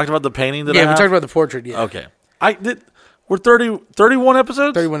 Have we talked about the painting that I we have? talked about the portrait, yeah. Okay. We're 31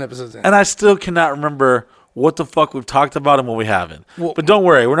 episodes? 31 episodes in. And I still cannot remember what the fuck we've talked about and what we haven't. Well, but don't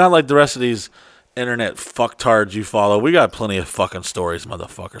worry, we're not like the rest of these internet fucktards you follow. We got plenty of fucking stories,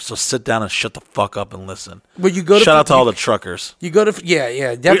 motherfucker. So sit down and shut the fuck up and listen. Well, you go to Shout out to all the truckers. You go to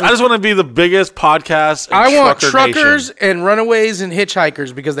definitely. I just want to be the biggest podcast in I want Trucker truckers Nation. and runaways and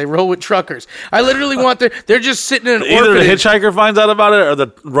hitchhikers because they roll with truckers. I literally want they're just sitting in an Either the orphanage. hitchhiker finds out about it or the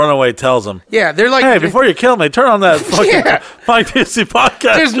runaway tells them. Yeah, they're like, Hey, before you kill me, turn on that fucking Yeah. Mike Busey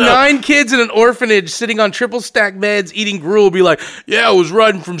podcast. there's show. 9 kids in an orphanage sitting on triple stack beds eating gruel. Be like, yeah, I was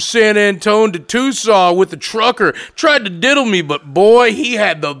riding from San Antone to Tucson with a trucker. Tried to diddle me, but boy, he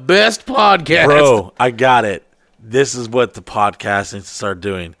had the best podcast. Bro, I got it. This is what the podcast needs to start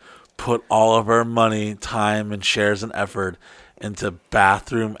doing. Put all of our money, time, and shares and effort into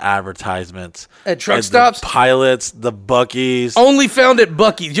bathroom advertisements. At truck And stops? The Pilots, the Buc-ee's, Only found at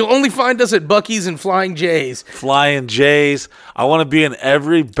Buc-ee's. You'll only find us at Buc-ee's and Flying J's. Flying J's. I want to be in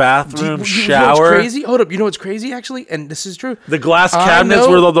every bathroom You know what's shower. crazy? Hold up. You know what's crazy, actually? And this is true. The glass I cabinets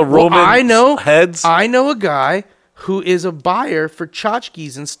know- with all the well, Roman heads. I know a guy who is a buyer for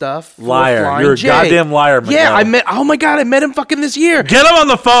tchotchkes and stuff. for Liar. Flying You're a J. goddamn liar, Miguel. Yeah, I met him fucking this year. Get him on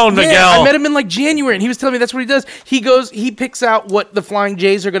the phone, Miguel. Yeah, I met him in like January, and he was telling me that's what he does. He picks out what the Flying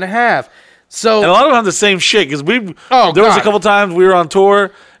J's are going to have. So And a lot of them have the same shit because there was a God. couple times we were on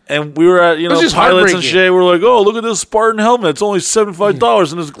tour and we were at was just Pilots and heartbreaking. shit. We're like, oh, look at this Spartan helmet. It's only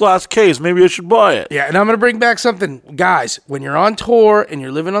 $75 in this glass case. Maybe I should buy it. Yeah, and I'm going to bring back something. Guys, when you're on tour and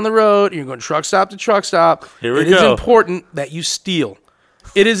you're living on the road and you're going truck stop to truck stop, Here we it is go. important that you steal.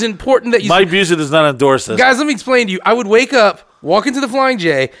 It is important that you Mike Busey does not endorse this. Guys, let me explain to you. I would wake up, walk into the Flying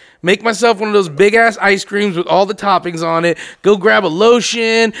J, make myself one of those big ass ice creams with all the toppings on it, go grab a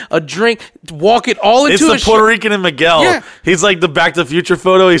lotion, a drink, walk it all into It's the Puerto Rican and Miguel. Yeah. He's like the Back to the Future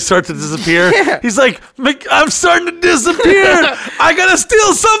photo. He starts to disappear. Yeah. He's like, I'm starting to disappear. I gotta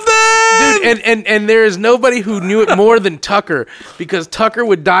steal something. Dude, and there is nobody who knew it more than Tucker because Tucker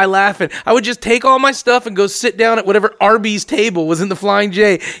would die laughing. I would just take all my stuff and go sit down at whatever Arby's table was in the Flying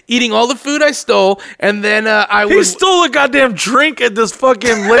J, eating all the food I stole, and then He stole a goddamn drink at this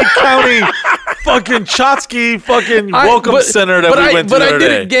fucking Lake County fucking Chotsky fucking welcome center that we went to the But other I did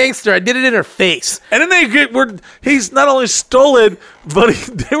day. it gangster. I did it in her face. And then he's not only stole it, but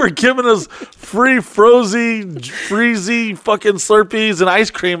they were giving us free freezy fucking Slurpees and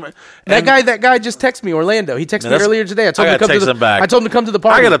ice cream. That guy just texted me, Orlando. He texted me earlier today. I told him to come to the back. I told him to come to the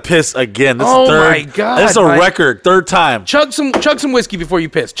party. I gotta piss again. This Oh is third. my God, This is a Mike. record. Third time. Chug some whiskey before you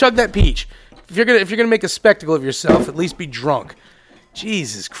piss. Chug that peach. If you're gonna make a spectacle of yourself, at least be drunk.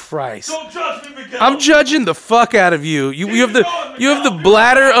 Jesus Christ. Don't judge me, Miguel. I'm judging the fuck out of you. You have the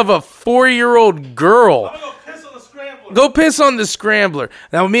bladder of a 4-year-old girl. Go piss on the scrambler.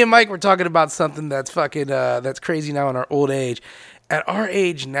 Now, me and Mike were talking about something that's fucking that's crazy now in our old age. At our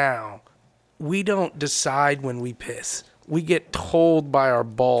age now, we don't decide when we piss. We get told by our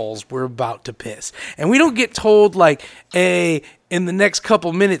balls we're about to piss. And we don't get told like, hey, in the next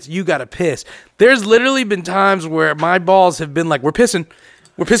couple minutes, you got to piss. There's literally been times where my balls have been like, we're pissing.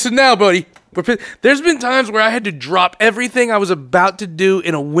 We're pissing now, buddy. There's been times where I had to drop everything I was about to do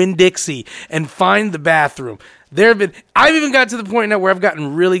in a Winn-Dixie and find the bathroom. I've even got to the point now where I've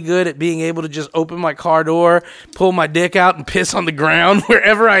gotten really good at being able to just open my car door, pull my dick out, and piss on the ground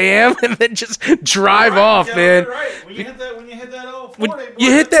wherever I am, and then just drive off, man. When you hit that old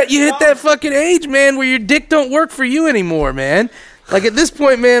You hit that fucking age, man, where your dick don't work for you anymore, man. Like at this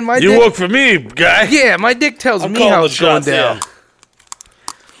point, man, my You dick, work for me, guy. yeah, my dick tells I'm me calling how the it's going shots, down. yeah.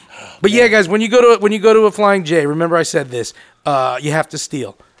 But yeah, guys, when you go to a Flying J, remember I said this. You have to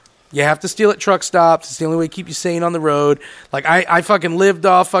steal. You have to steal at truck stops. It's the only way to keep you sane on the road. Like I fucking lived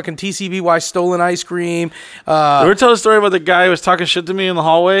off fucking TCBY stolen ice cream. We were telling a story about the guy who was talking shit to me in the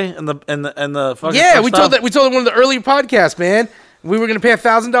hallway and the fucking Yeah, truck we stop? told it in one of the earlier podcasts, man. We were going to pay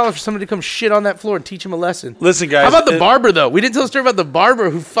 $1,000 for somebody to come shit on that floor and teach him a lesson. Listen, guys. How about the barber, though? We didn't tell the story about the barber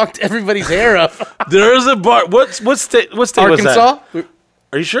who fucked everybody's hair up. There is a bar. What state was that? Arkansas?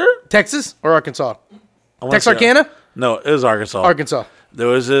 Are you sure? Texas or Arkansas? I Texarkana? No, it was Arkansas. Arkansas. There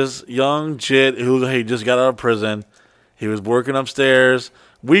was this young jit who he just got out of prison. He was working upstairs.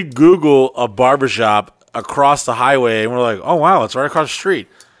 We Google a barbershop across the highway, and we're like, oh, wow, it's right across the street.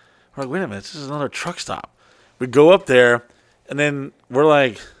 We're like, wait a minute, this is another truck stop. We go up there, and then we're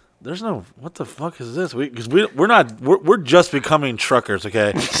like, there's no, what the fuck is this? Because we're just becoming truckers,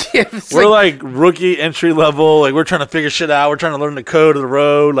 okay? Yeah, we're like rookie entry level. Like, we're trying to figure shit out. We're trying to learn the code of the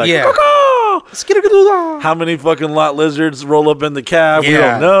road. Like, yeah. How many fucking lot lizards roll up in the cab? We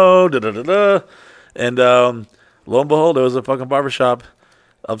don't know. Da-da-da-da. And lo and behold, there was a fucking barbershop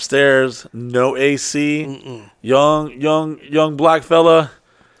upstairs. No AC. Young black fella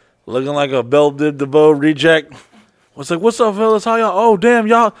looking like a Belle Biv DeVoe reject. Was like, what's up, fellas? How y'all? Oh, damn,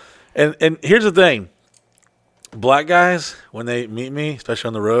 y'all. And here's the thing. Black guys, when they meet me, especially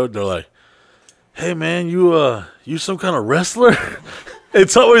on the road, they're like, hey, man, you some kind of wrestler?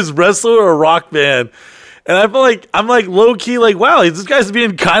 It's always wrestler or rock band. And I feel like I'm like low key like, wow, this guy's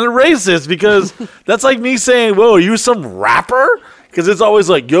being kind of racist because that's like me saying, whoa, are you some rapper? Because it's always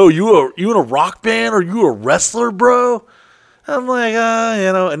like, yo, you in a rock band or you a wrestler, bro? I'm like,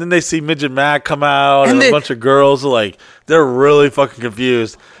 and then they see Midget Mac come out and a bunch of girls are like, they're really fucking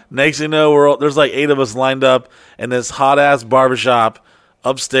confused. Next thing you know, there's like 8 of us lined up in this hot ass barbershop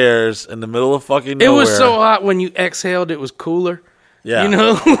upstairs in the middle of fucking nowhere. It was so hot when you exhaled, it was cooler. Yeah. You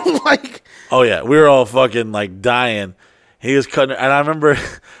know, like. Oh, yeah. We were all fucking, like, dying. He was cutting. And I remember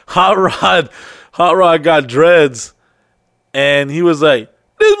Hot Rod got dreads. And he was like,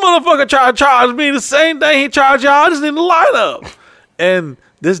 this motherfucker tried to charge me the same thing he charged y'all. I just need to line up. And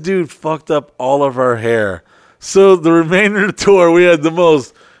this dude fucked up all of our hair. So the remainder of the tour, we had the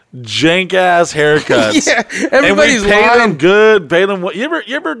most jank-ass haircuts. Yeah, everybody's and we paid them good, paid them what. You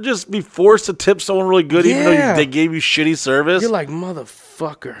ever just be forced to tip someone really good even though they gave you shitty service? You're like,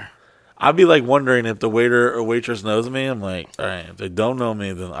 motherfucker. I'd be like wondering if the waiter or waitress knows me. I'm like, all right, if they don't know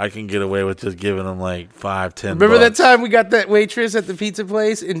me, then I can get away with just giving them like $5-10. Remember that time we got that waitress at the pizza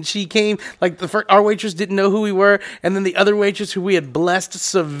place and she came, like our waitress didn't know who we were, and then the other waitress who we had blessed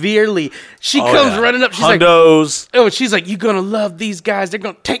severely, she comes running up. She's Hundos. like, she's like, you're going to love these guys. They're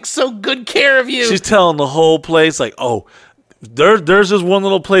going to take so good care of you. She's telling the whole place like, oh, there's this one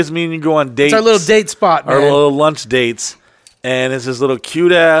little place me and you go on dates. It's our little date spot, man. Our little lunch dates. And it's this little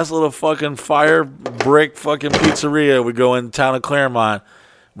cute-ass little fucking fire brick fucking pizzeria. We go in the town of Claremont.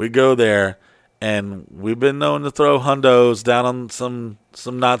 We go there, and we've been known to throw hundos down on some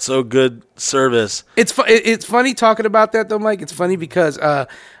not-so-good service. It's funny talking about that, though, Mike. It's funny because a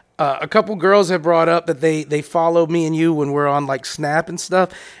couple girls have brought up that they follow me and you when we're on, like, Snap and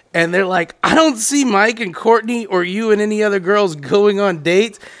stuff. And they're like, I don't see Mike and Courtney or you and any other girls going on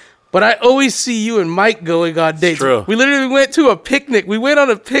dates. But I always see you and Mike going on dates. True. We literally went to a picnic. We went on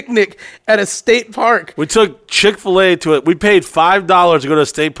a picnic at a state park. We took Chick-fil-A to it. We paid $5 to go to a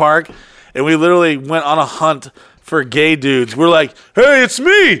state park, and we literally went on a hunt for gay dudes. We're like, hey, it's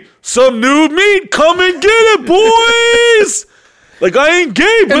me. Some new meat. Come and get it, boys. Like, I ain't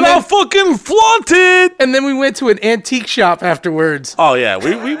gay, but I'll fucking flaunt it. And then we went to an antique shop afterwards. Oh, yeah.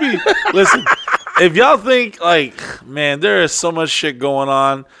 We be listen, if y'all think, like, man, there is so much shit going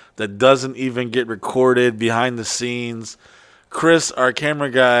on that doesn't even get recorded behind the scenes. Chris, our camera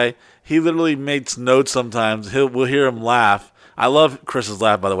guy, he literally makes notes sometimes. We'll hear him laugh. I love Chris's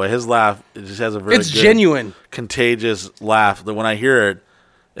laugh, by the way. His laugh, it just has a very genuine, contagious laugh that when I hear it,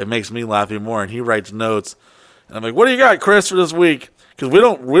 it makes me laugh even more. And he writes notes. And I'm like, what do you got, Chris, for this week? Because we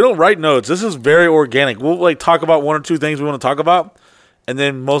don't write notes. This is very organic. We'll like talk about 1 or 2 things we want to talk about, and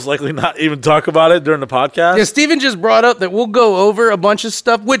then most likely not even talk about it during the podcast. Yeah, Steven just brought up that we'll go over a bunch of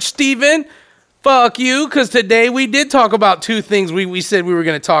stuff, which, Steven, fuck you, because today we did talk about 2 things we said we were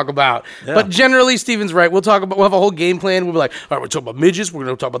going to talk about. Yeah. But generally, Steven's right. We'll have a whole game plan. We'll be like, all right, we're talking about midgets. We're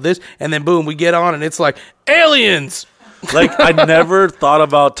going to talk about this. And then, boom, we get on, and it's like, aliens. Like, I never thought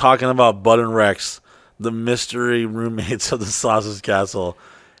about talking about Bud and Rex, the mystery roommates of the Sausage Castle,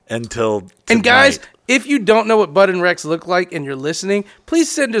 until tonight. And guys, if you don't know what Bud and Rex look like and you're listening, please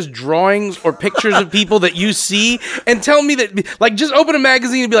send us drawings or pictures of people that you see and tell me that, like, just open a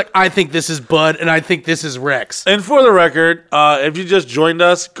magazine and be like, I think this is Bud and I think this is Rex. And for the record, if you just joined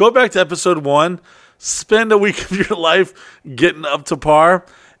us, go back to episode 1, spend a week of your life getting up to par,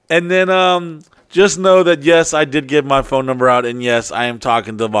 and then just know that, yes, I did give my phone number out, and yes, I am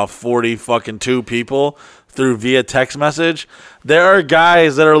talking to about 40 fucking 2 people through via text message. There are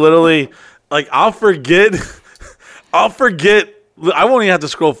guys that are literally like, I'll forget I won't even have to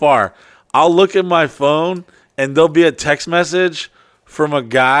scroll far. I'll look at my phone and there'll be a text message from a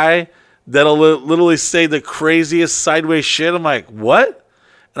guy that'll literally say the craziest sideways shit. I'm like, what?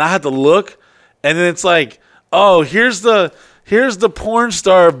 And I had to look, and then it's like, oh, here's the porn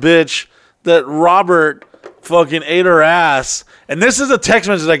star bitch that Robert fucking ate her ass. And this is a text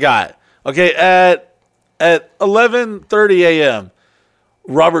message I got. Okay, at 11:30 a.m.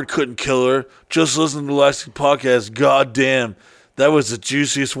 Robert couldn't kill her. Just listen to the last podcast. God damn, that was the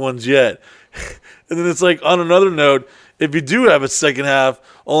juiciest ones yet. And then it's like, on another note, if you do have a second half,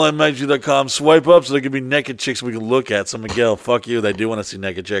 onlinemagazine.com, swipe up so there can be naked chicks we can look at. So, Miguel, fuck you. They do want to see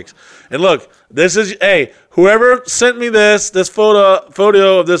naked chicks. And look, this is, hey, whoever sent me this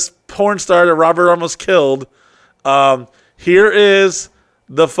photo of this porn star that Robert almost killed, here is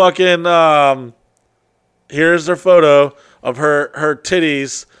the fucking, here's their photo of her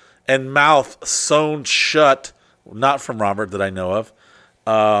titties and mouth sewn shut. Not from Robert that I know of.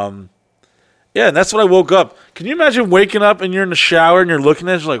 Yeah, and that's when I woke up. Can you imagine waking up and you're in the shower and you're looking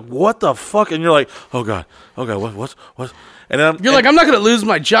at it, you're like, what the fuck? And you're like, oh God, what? And then you're like, I'm not going to lose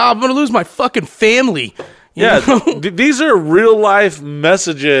my job. I'm going to lose my fucking family. Yeah, these are real life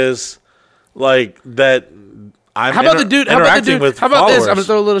messages like that I'm How about the dude? How about this? I'm going to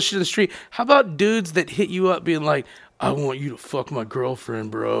throw a little shit in the street. How about dudes that hit you up being like, I want you to fuck my girlfriend,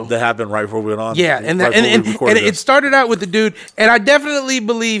 bro. That happened right before we went on. Yeah, and it started out with the dude, and I definitely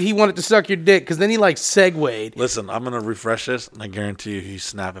believe he wanted to suck your dick because then he like segued. Listen, I'm gonna refresh this, and I guarantee you, he's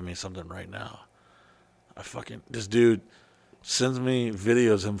snapping me something right now. This dude sends me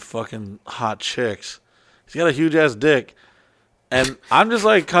videos of him fucking hot chicks. He's got a huge ass dick, and I'm just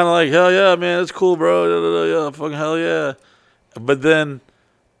like kind of like, hell yeah, man, it's cool, bro. Yeah, fucking hell yeah. But then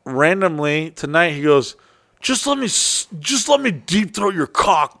randomly tonight he goes, Just let me deep throat your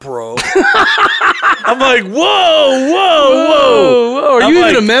cock, bro. I'm like, whoa. Are you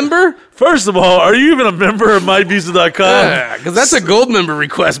even a member? First of all, are you even a member of MyVisa.com? Yeah, because that's a gold member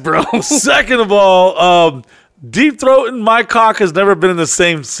request, bro. Second of all, deep throating my cock has never been in the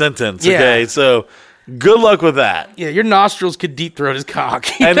same sentence. Yeah. Okay, so good luck with that. Yeah, your nostrils could deep throat his cock.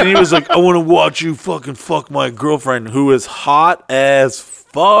 And then he was like, I want to watch you fucking fuck my girlfriend, who is hot as fuck.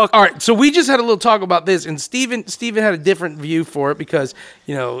 All right, so we just had a little talk about this, and Steven had a different view for it because,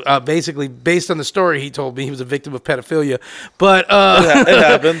 basically based on the story he told me, he was a victim of pedophilia. But it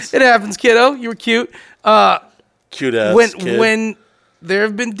happens. It happens, kiddo. You were cute. Cute ass kid. When there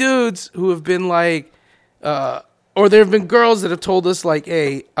have been dudes who have been like, or there have been girls that have told us like,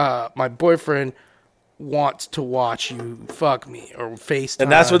 hey, my boyfriend wants to watch you fuck me or FaceTime.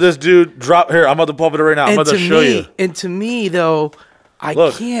 And that's what this dude dropped. Here, I'm about to pop it right now. I'm about to show you. And to me, though, I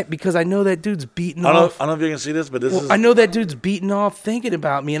can't because I know that dude's beating off. I don't know if you can see this, but this is. I know that dude's beating off thinking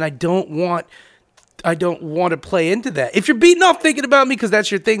about me, and I don't want to play into that. If you're beating off thinking about me because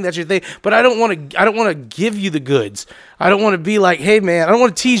that's your thing. But I don't want to give you the goods. I don't want to be like, hey man, I don't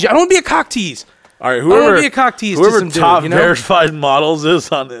want to tease you. I don't want to be a cock tease. All right, I don't want to be a cock tease to some top dude, verified models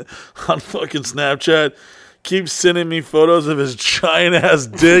is on fucking Snapchat keeps sending me photos of his giant ass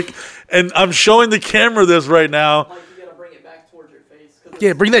dick, and I'm showing the camera this right now.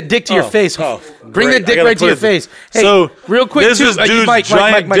 Yeah, bring that dick to your face. Bring great. that dick right to your face. Hey, so, real quick, this too. is dude's Mike,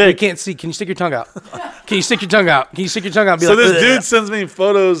 giant you dick. can't see. Can you stick your tongue out? Can you stick your tongue out? And be so like, this dude sends me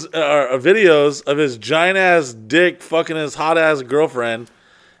photos or videos of his giant ass dick fucking his hot ass girlfriend,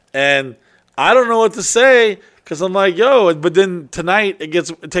 and I don't know what to say because I'm like, yo. But then tonight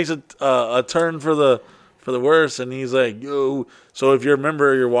it takes a turn for the worse, and he's like, yo. So if you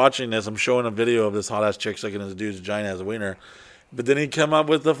remember, you're watching this, I'm showing a video of this hot ass chick sucking his dude's giant ass wiener. But then he come up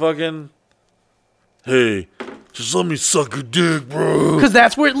with the fucking, hey, just let me suck your dick, bro. Because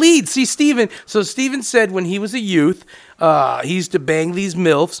that's where it leads. See, Steven. So Steven said when he was a youth, he used to bang these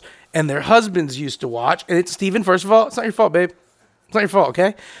MILFs, and their husbands used to watch. And it's Steven, first of all, it's not your fault, babe. It's not your fault,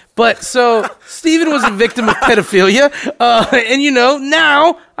 okay? But so Steven was a victim of pedophilia. And,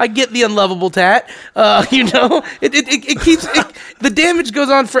 now I get the unlovable tat. It keeps, the damage goes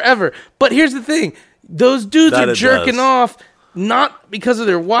on forever. But here's the thing. Those dudes are jerking off. Not because of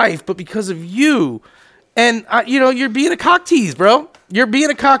their wife, but because of you. And, you're being a cock tease, bro. You're being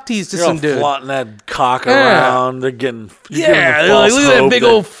a cock tease to some dude. Flaunting that cock around. They're getting they're like, look at that big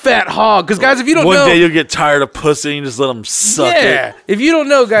old fat hog. Because, guys, if you don't know. One day you'll get tired of pussy and you just let them suck it. Yeah. If you don't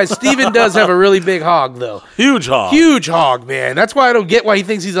know, guys, Steven does have a really big hog, though. Huge hog. Huge hog, man. That's why I don't get why he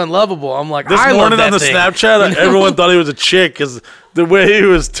thinks he's unlovable. I'm like, this morning on the Snapchat, everyone thought he was a chick because the way he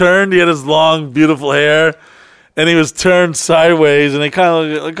was turned, he had his long, beautiful hair. And he was turned sideways, and they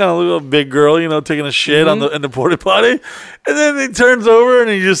kind of look like a big girl, taking a shit in the porta potty. And then he turns over,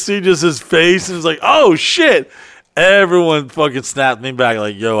 and you just see his face, and it's like, oh shit! Everyone fucking snapped me back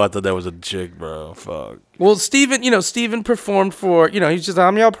like, yo, I thought that was a chick, bro. Fuck. Well, Steven performed for, he's just,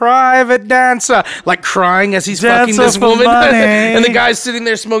 I'm your private dancer, like crying as he's fucking this woman. And the guy's sitting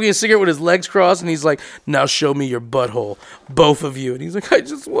there smoking a cigarette with his legs crossed, and he's like, now show me your butthole, both of you. And he's like, I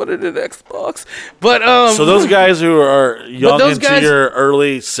just wanted an Xbox. But, so those guys who are young into your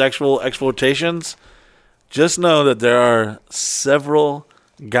early sexual exploitations, just know that there are several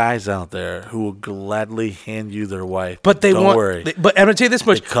guys out there who will gladly hand you their wife. But don't worry. But I'm going to tell you this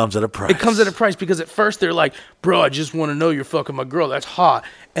much. It comes at a price. It comes at a price because at first they're like, bro, I just want to know you're fucking my girl. That's hot.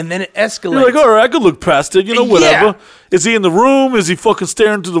 And then it escalates. You're like, all right, I could look past it. Whatever. Yeah. Is he in the room? Is he fucking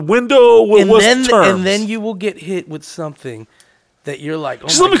staring to the window? What's the terms? And then you will get hit with something that you're like, oh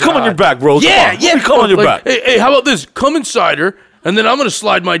just let me come on your back, bro. Yeah. Let me come on your back. Hey, how about this? Come inside her. And then I'm going to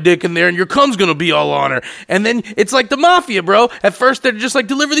slide my dick in there, and your cum's going to be all on her. And then it's like the mafia, bro. At first, they're just like,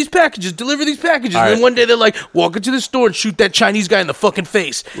 deliver these packages. All And right. then one day, they're like, walk into the store and shoot that Chinese guy in the fucking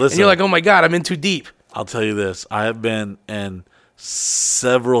face. Listen, and you're like, oh, my God, I'm in too deep. I'll tell you this. I have been in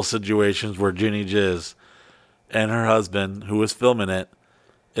several situations where Ginny Jizz and her husband, who was filming it,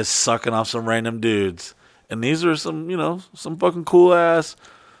 is sucking off some random dudes. And these are some, some fucking cool-ass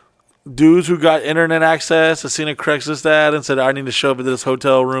dudes who got internet access, have seen a Craigslist ad and said, I need to show up at this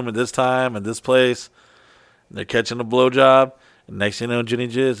hotel room at this time at this place. And they're catching a blowjob. And next thing you know, Ginny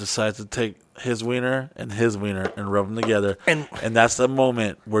Jizz decides to take his wiener and rub them together. And that's the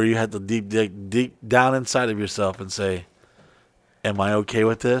moment where you have to deep down inside of yourself and say, am I okay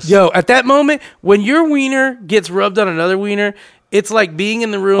with this? Yo, at that moment, when your wiener gets rubbed on another wiener, it's like being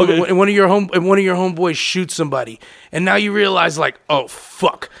in the room and one of your homeboys shoots somebody, and now you realize like, oh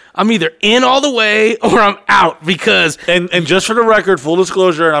fuck, I'm either in all the way or I'm out because. And just for the record, full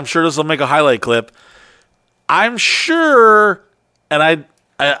disclosure, and I'm sure this will make a highlight clip. I'm sure, and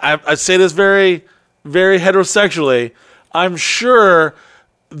I say this very, very heterosexually. I'm sure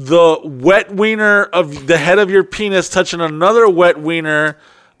the wet wiener of the head of your penis touching another wet wiener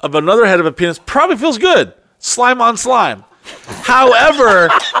of another head of a penis probably feels good. Slime on slime. However,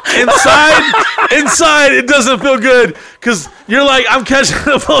 inside it doesn't feel good because you're like, I'm catching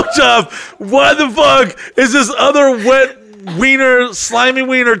a blowjob. Why the fuck is this other wet wiener, slimy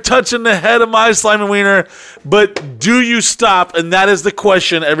wiener touching the head of my slimy wiener? But do you stop? And that is the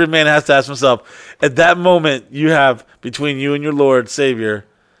question every man has to ask himself. At that moment you have between you and your Lord Savior,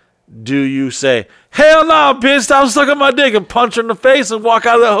 do you say, hell no, bitch, stop sucking my dick, and punch her in the face and walk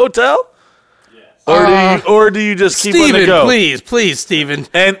out of the hotel? Or do you just keep letting it go? Please, Steven.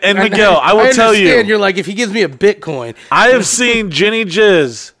 And Miguel, I will tell you. You're like, if he gives me a Bitcoin. I have seen Ginny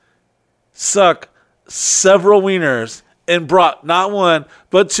Jizz suck several wieners and brought not one,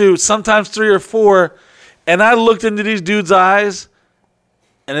 but two, sometimes three or four. And I looked into these dudes' eyes,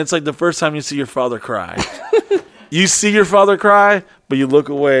 and it's like the first time you see your father cry. You see your father cry, but you look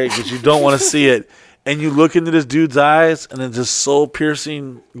away because you don't want to see it. And you look into this dude's eyes, and it's just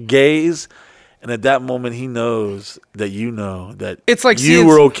soul-piercing gaze. And at that moment, he knows that you know that it's like you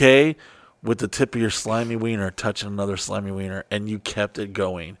were okay with the tip of your slimy wiener touching another slimy wiener, and you kept it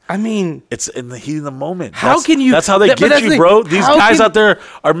going. I mean, it's in the heat of the moment. That's how they get you, bro. These guys out there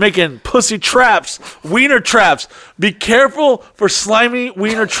are making pussy traps, wiener traps. Be careful for slimy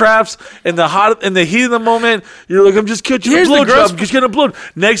wiener traps in the heat of the moment. You're like, I'm just catching a blowjob. Just getting a blow.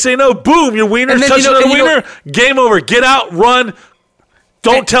 Next thing you know, boom, your wiener's touching another wiener. Game over. Get out, run.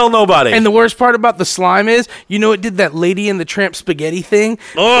 Don't tell nobody. And the worst part about the slime is, it did that Lady and the Tramp spaghetti thing.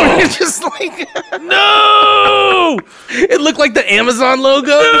 Oh, it's just like no! It looked like the Amazon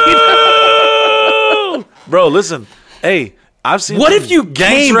logo. No! Bro, listen. Hey, I've seen. What if you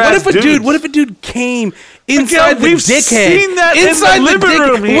came? What if a dude came inside the dickhead? We've seen that inside in the living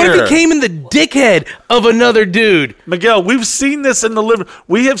room here. What if he came in the dickhead of another dude? Miguel, we've seen this in the living room.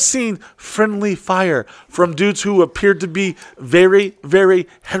 We have seen friendly fire from dudes who appeared to be very, very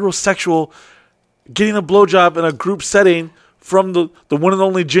heterosexual, getting a blowjob in a group setting from the one and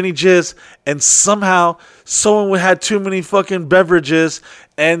only Ginny Jizz, and somehow someone had too many fucking beverages,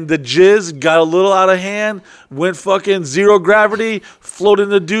 and the jizz got a little out of hand, went fucking zero gravity, floated in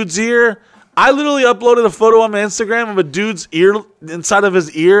the dude's ear. I literally uploaded a photo on my Instagram of a dude's ear, inside of his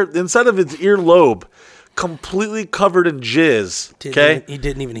earlobe, completely covered in jizz. Okay? He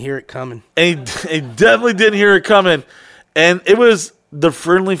didn't even hear it coming. And he definitely didn't hear it coming. And it was the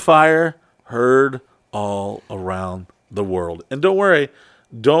friendly fire heard all around the world. And don't worry,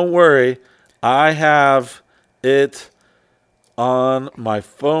 I have it on my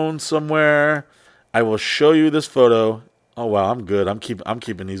phone somewhere. I will show you this photo. Oh wow, I'm good. I'm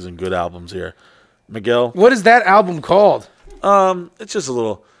keeping these in good albums here. Miguel, what is that album called? It's just a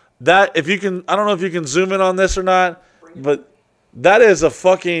little That if you can, I don't know if you can zoom in on this or not, but that is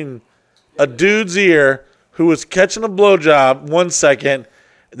a dude's ear who was catching a blowjob 1 second,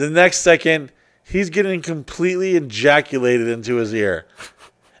 the next second he's getting completely ejaculated into his ear.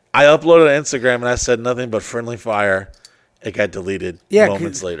 I uploaded on Instagram and I said nothing but friendly fire. It got deleted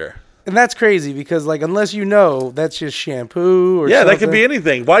moments later. And that's crazy because, like, unless you know, that's just shampoo or something. That could be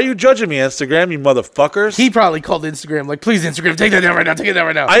anything. Why are you judging me, Instagram, you motherfuckers? He probably called Instagram, like, please, Instagram, take that down right now, take it down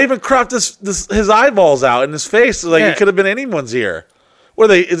right now. I even cropped his eyeballs out in his face. Like, it could have been anyone's ear. What are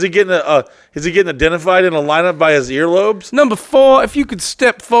they? Is he getting identified in a lineup by his earlobes? Number 4, if you could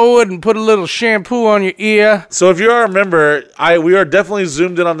step forward and put a little shampoo on your ear. So if you are a member, we are definitely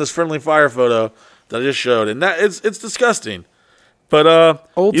zoomed in on this friendly fire photo that I just showed, and that it's disgusting. But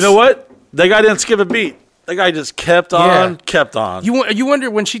you know what? That guy didn't skip a beat. That guy just kept on. You wonder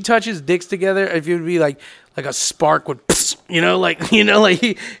when she touches dicks together if it would be like a spark would,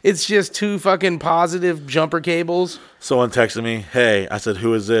 it's just 2 fucking positive jumper cables. Someone texted me, "Hey," I said,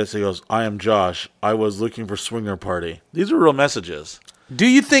 "Who is this?" He goes, "I am Josh. I was looking for swinger party." These are real messages. Do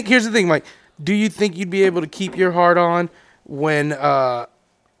you think? Here's the thing, Mike. Do you think you'd be able to keep your heart on when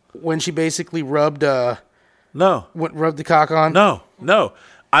she basically rubbed? No. Rubbed the cock on? No.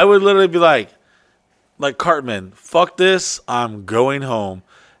 I would literally be like Cartman, fuck this, I'm going home.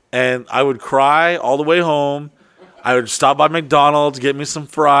 And I would cry all the way home. I would stop by McDonald's, get me some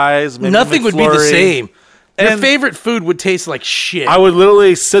fries. Maybe Nothing would be the same. And your favorite food would taste like shit. I would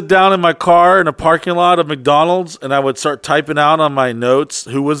literally sit down in my car in a parking lot of McDonald's, and I would start typing out on my notes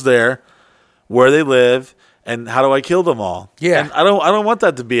who was there, where they live, and how do I kill them all. Yeah. And I don't want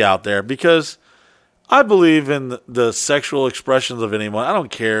that to be out there because I believe in the sexual expressions of anyone. I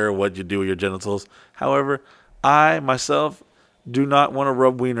don't care what you do with your genitals. However, I, myself, do not want to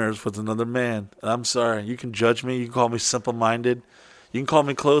rub wieners with another man. And I'm sorry. You can judge me. You can call me simple-minded. You can call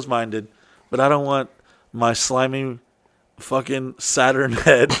me closed-minded. But I don't want my slimy fucking Saturn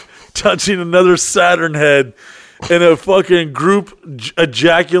head touching another Saturn head in a fucking group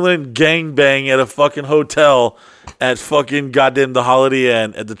ejaculant gangbang at a fucking hotel at fucking goddamn the Holiday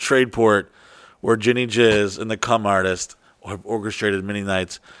Inn at the Trade Port, where Jenny Jizz and the Cum Artist have orchestrated many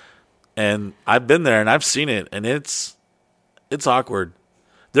nights. And I've been there and I've seen it, and it's awkward.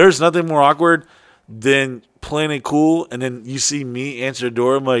 There's nothing more awkward than playing it cool, and then you see me answer the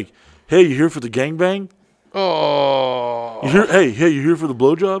door. I'm like, "Hey, you here for the gangbang? Oh. You here for the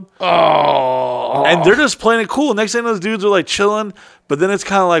blowjob?" Oh. And they're just playing it cool. Next thing those dudes are like chilling, but then it's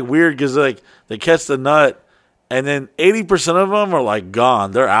kind of like weird because like they catch the nut, and then 80% of them are like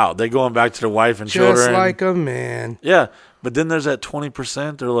gone. They're out. They're going back to their wife and children. Just like a man. Yeah, but then there's that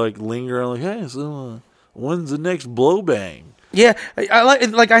 20%. They're like lingering, like, "Hey, so when's the next blow bang?" Yeah,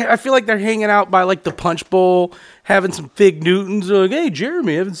 I feel like they're hanging out by like the punch bowl, having some Fig Newtons. They're like, "Hey,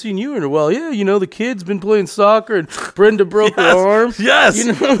 Jeremy, I haven't seen you in a while." "Yeah, the kid's been playing soccer and Brenda broke her arm." Yes.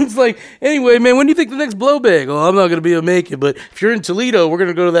 It's like, anyway, man, when do you think the next blow bag? "Oh, I'm not going to be able to make it, but if you're in Toledo, we're going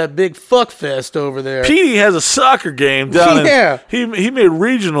to go to that big fuck fest over there." Petey has a soccer game down he made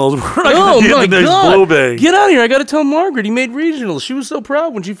regionals. We're not Oh, going to be my in the next God. blow bang. Get out of here. I got to tell Margaret he made regionals. She was so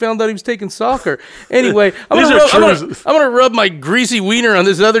proud when she found out he was taking soccer. Anyway, I'm going to rub my greasy wiener on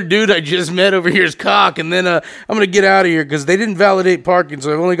this other dude I just met over here's cock, and then I'm going to get out of here because they didn't validate parking,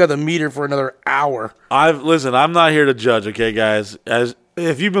 so I've only got the meter for another hour. Listen, I'm not here to judge, okay, guys?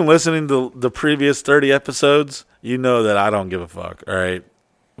 If you've been listening to the previous 30 episodes, you know that I don't give a fuck, all right,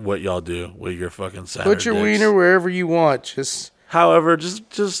 what y'all do with your fucking Saturday. Put your wiener wherever you want. However,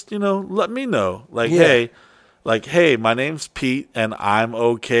 just let me know. Hey, my name's Pete, and I'm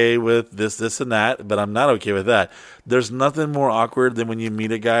okay with this, and that, but I'm not okay with that. There's nothing more awkward than when you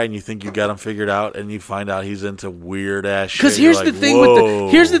meet a guy and you think you got him figured out, and you find out he's into weird ass shit. Because here's the thing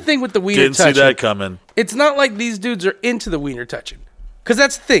with the wiener touching. Didn't see that coming. It's not like these dudes are into the wiener touching. Because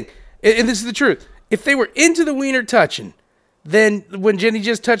that's the thing, and this is the truth. If they were into the wiener touching, then when Jenny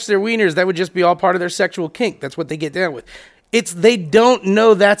just touched their wieners, that would just be all part of their sexual kink. That's what they get down with. They don't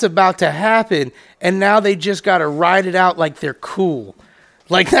know that's about to happen, and now they just got to ride it out like they're cool.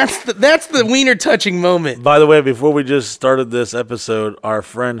 Like that's the wiener touching moment. By the way, before we just started this episode, our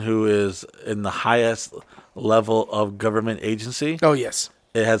friend who is in the highest level of government agency. Oh yes,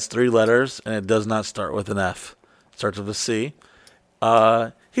 it has 3 letters and it does not start with an F. It starts with a C.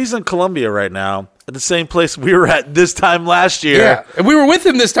 He's in Colombia right now, at the same place we were at this time last year. Yeah, and we were with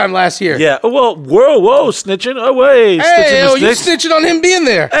him this time last year. Yeah. Well, whoa, snitching. Oh, wait. Hey, you snitching on him being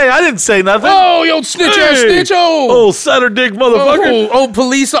there. Hey, I didn't say nothing. Oh, you snitch ass snitch. Oh, Saturday dick motherfucker. Oh,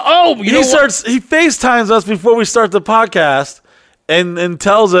 police. Oh, he FaceTimes us before we start the podcast and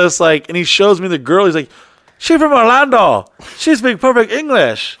tells us, and he shows me the girl. He's like, "She's from Orlando. She speaks perfect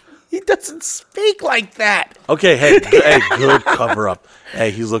English." He doesn't speak like that. Okay, hey, good cover up.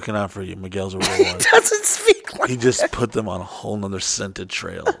 Hey, he's looking out for you. Miguel's a real one. He doesn't speak like He just put them on a whole nother scented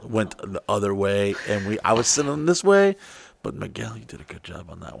trail. Went the other way, and I was sending this way, but Miguel, you did a good job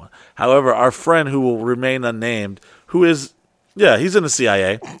on that one. However, our friend who will remain unnamed, who is, he's in the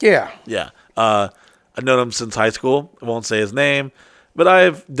CIA. Yeah. Yeah. I've known him since high school. I won't say his name, but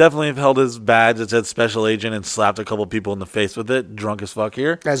I've definitely held his badge that said special agent and slapped a couple people in the face with it, drunk as fuck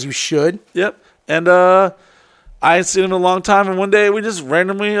here. As you should. Yep. And I ain't seen him in a long time, and one day we just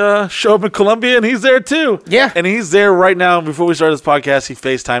randomly show up in Colombia, and he's there too. Yeah. And he's there right now. Before we started this podcast, he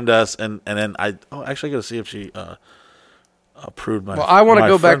FaceTimed us, and then actually I got to see if she approved my. Well, I want to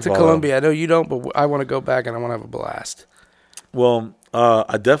go back to follow. Colombia. I know you don't, but I want to go back, and I want to have a blast. Well,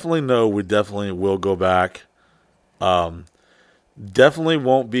 I definitely know we definitely will go back. Definitely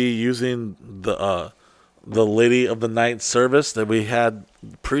won't be using the Lady of the Night service that we had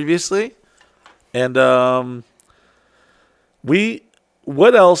previously. And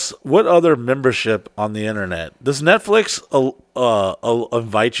what other membership on the internet? Does Netflix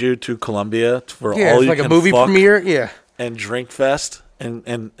invite you to Colombia for Yeah, all it's you like can a movie fuck premiere. Yeah. and drink fest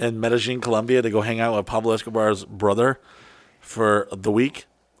in Medellin, Colombia to go hang out with Pablo Escobar's brother for the week?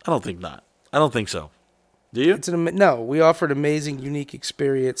 I don't think not. I don't think so. Do you? No, we offer an amazing, unique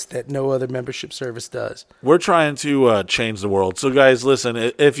experience that no other membership service does. We're trying to change the world. So, guys, listen.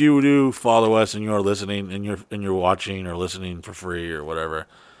 If you do follow us and you're listening and you're watching or listening for free or whatever,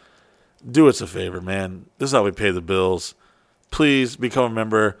 do us a favor, man. This is how we pay the bills. Please become a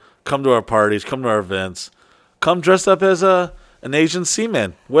member. Come to our parties. Come to our events. Come dressed up as an Asian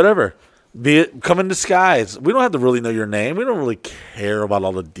seaman. Whatever. Come in disguise. We don't have to really know your name. We don't really care about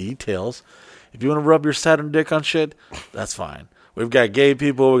all the details. If you want to rub your Saturn dick on shit, that's fine. We've got gay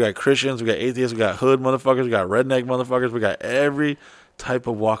people, we got Christians, we got atheists, we got hood motherfuckers, we got redneck motherfuckers, we got every type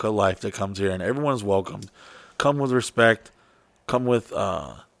of walk of life that comes here, and everyone's welcomed. Come with respect. Come with,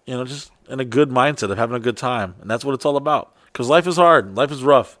 just in a good mindset of having a good time, and that's what it's all about. Because life is hard, life is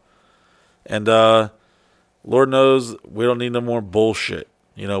rough, and Lord knows we don't need no more bullshit.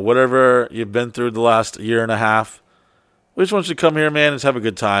 Whatever you've been through the last year and a half, we just want you to come here, man, and just have a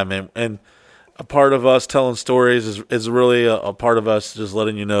good time, and a part of us telling stories is really a part of us just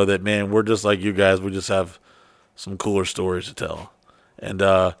letting you know that, man, we're just like you guys. We just have some cooler stories to tell. And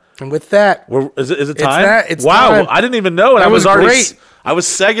with that, is it time? It's wow, time. I didn't even know it. That I was was already great. I was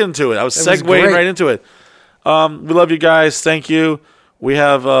segueing to it. I was That was segueing great. right into it. We love you guys. Thank you. We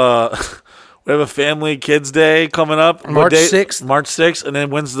have we have a family kids day coming up. March 6th. March 6th. And then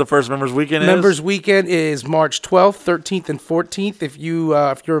when's the first members weekend? Members weekend is March 12th, 13th, and 14th. If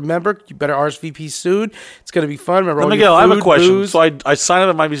you're a member, you better RSVP soon. It's going to be fun. Remember, Miguel, I have a question. Booze. So I sign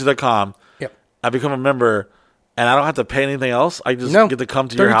up at mybc.com. Yep. I become a member, and I don't have to pay anything else. I just get to come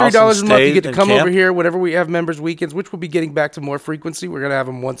to your house $33 and a month. You stay get to and come camp? over here whenever we have members weekends, which we'll be getting back to more frequency. We're going to have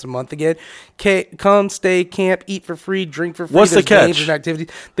them once a month again. Come, stay, camp, eat for free, drink for free. What's the There's catch? games and activities.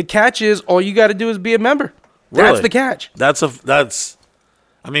 The catch is all you got to do is be a member. Really? That's the catch.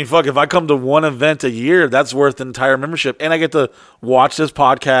 Fuck, if I come to one event a year, that's worth the entire membership. And I get to watch this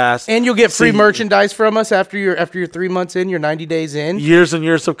podcast. And you'll get free see merchandise from us after you're 3 months in, you're 90 days in. years and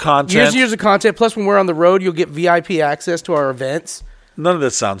years of content. Years and years of content. Plus, when we're on the road, you'll get VIP access to our events. None of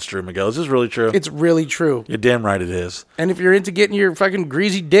this sounds true, Miguel. Is this really true? It's really true. You're damn right it is. And if you're into getting your fucking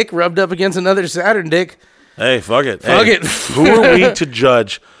greasy dick rubbed up against another Saturn dick, Hey, fuck it. Fuck Hey, it. Who are we to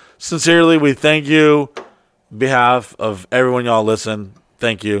judge? Sincerely, we thank you. On behalf of everyone y'all listen,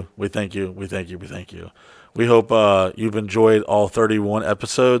 thank you. We thank you. We thank you. We thank you. We hope you've enjoyed all 31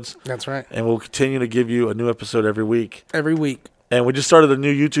 episodes. That's right. And we'll continue to give you a new episode every week. Every week. And we just started a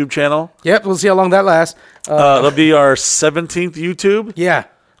new YouTube channel. Yep, we'll see how long that lasts. That'll be our 17th YouTube. Yeah.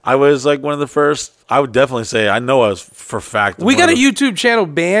 I was like one of the first. I would definitely say I know I was for fact. We got a YouTube channel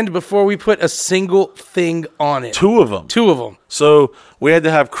banned before we put a single thing on it. Two of them. So we had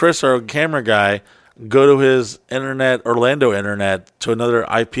to have Chris, our camera guy, go to his Orlando internet, to another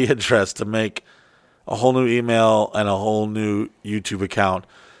IP address to make a whole new email and a whole new YouTube account.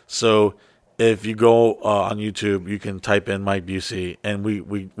 So if you go on YouTube, you can type in Mike Busey, and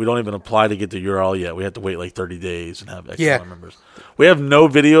we don't even apply to get the URL yet. We have to wait like 30 days and have X amount of members. We have no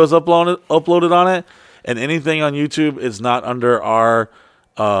videos uploaded on it, and anything on YouTube is not under our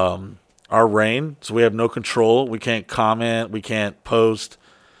reign, so we have no control. We can't comment, we can't post.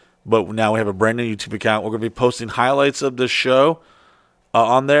 But now we have a brand new YouTube account. We're going to be posting highlights of the show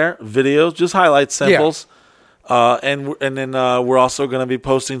on there, videos, just highlight samples. Yeah. And then we're also going to be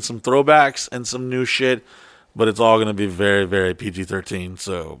posting some throwbacks and some new shit. But it's all going to be very, very PG-13.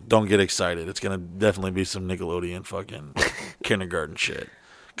 So don't get excited. It's going to definitely be some Nickelodeon fucking kindergarten shit.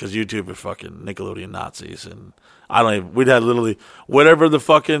 because YouTube are fucking Nickelodeon Nazis, and I don't even. We'd have literally whatever the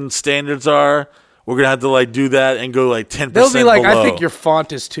fucking standards are. We're gonna have to like do that and go like 10%. They'll be like, below. I think your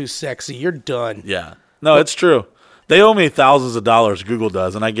font is too sexy. You're done. Yeah, no, it's true. They owe me thousands of dollars. Google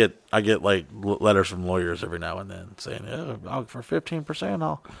does, and I get like letters from lawyers every now and then saying, for 15%,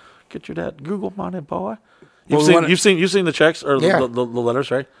 I'll get you that Google money, boy. You've seen the checks or the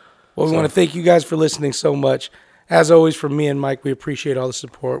letters, right? Well, we want to thank you guys for listening so much. As always, from me and Mike, we appreciate all the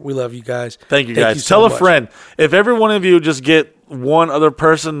support. We love you guys. Thank you guys. Tell a friend. If every one of you just get one other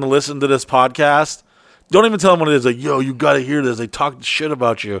person to listen to this podcast, don't even tell them what it is. Like, yo, you got to hear this. They talk shit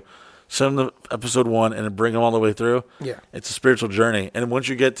about you. Send them to episode 1 and then bring them all the way through. Yeah. It's a spiritual journey. And once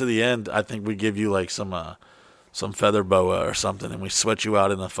you get to the end, I think we give you like some feather boa or something, and we sweat you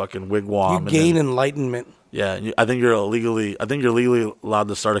out in a fucking wigwam. You gain enlightenment. Yeah, I think you're legally allowed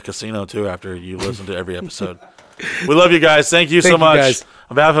to start a casino too after you listen to every episode. We love you guys. Thank you so much. Guys.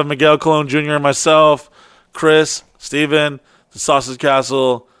 On behalf of Miguel Colon Jr. and myself, Chris, Steven, the Sausage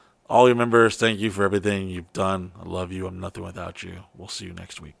Castle, all your members, thank you for everything you've done. I love you. I'm nothing without you. We'll see you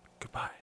next week. Goodbye.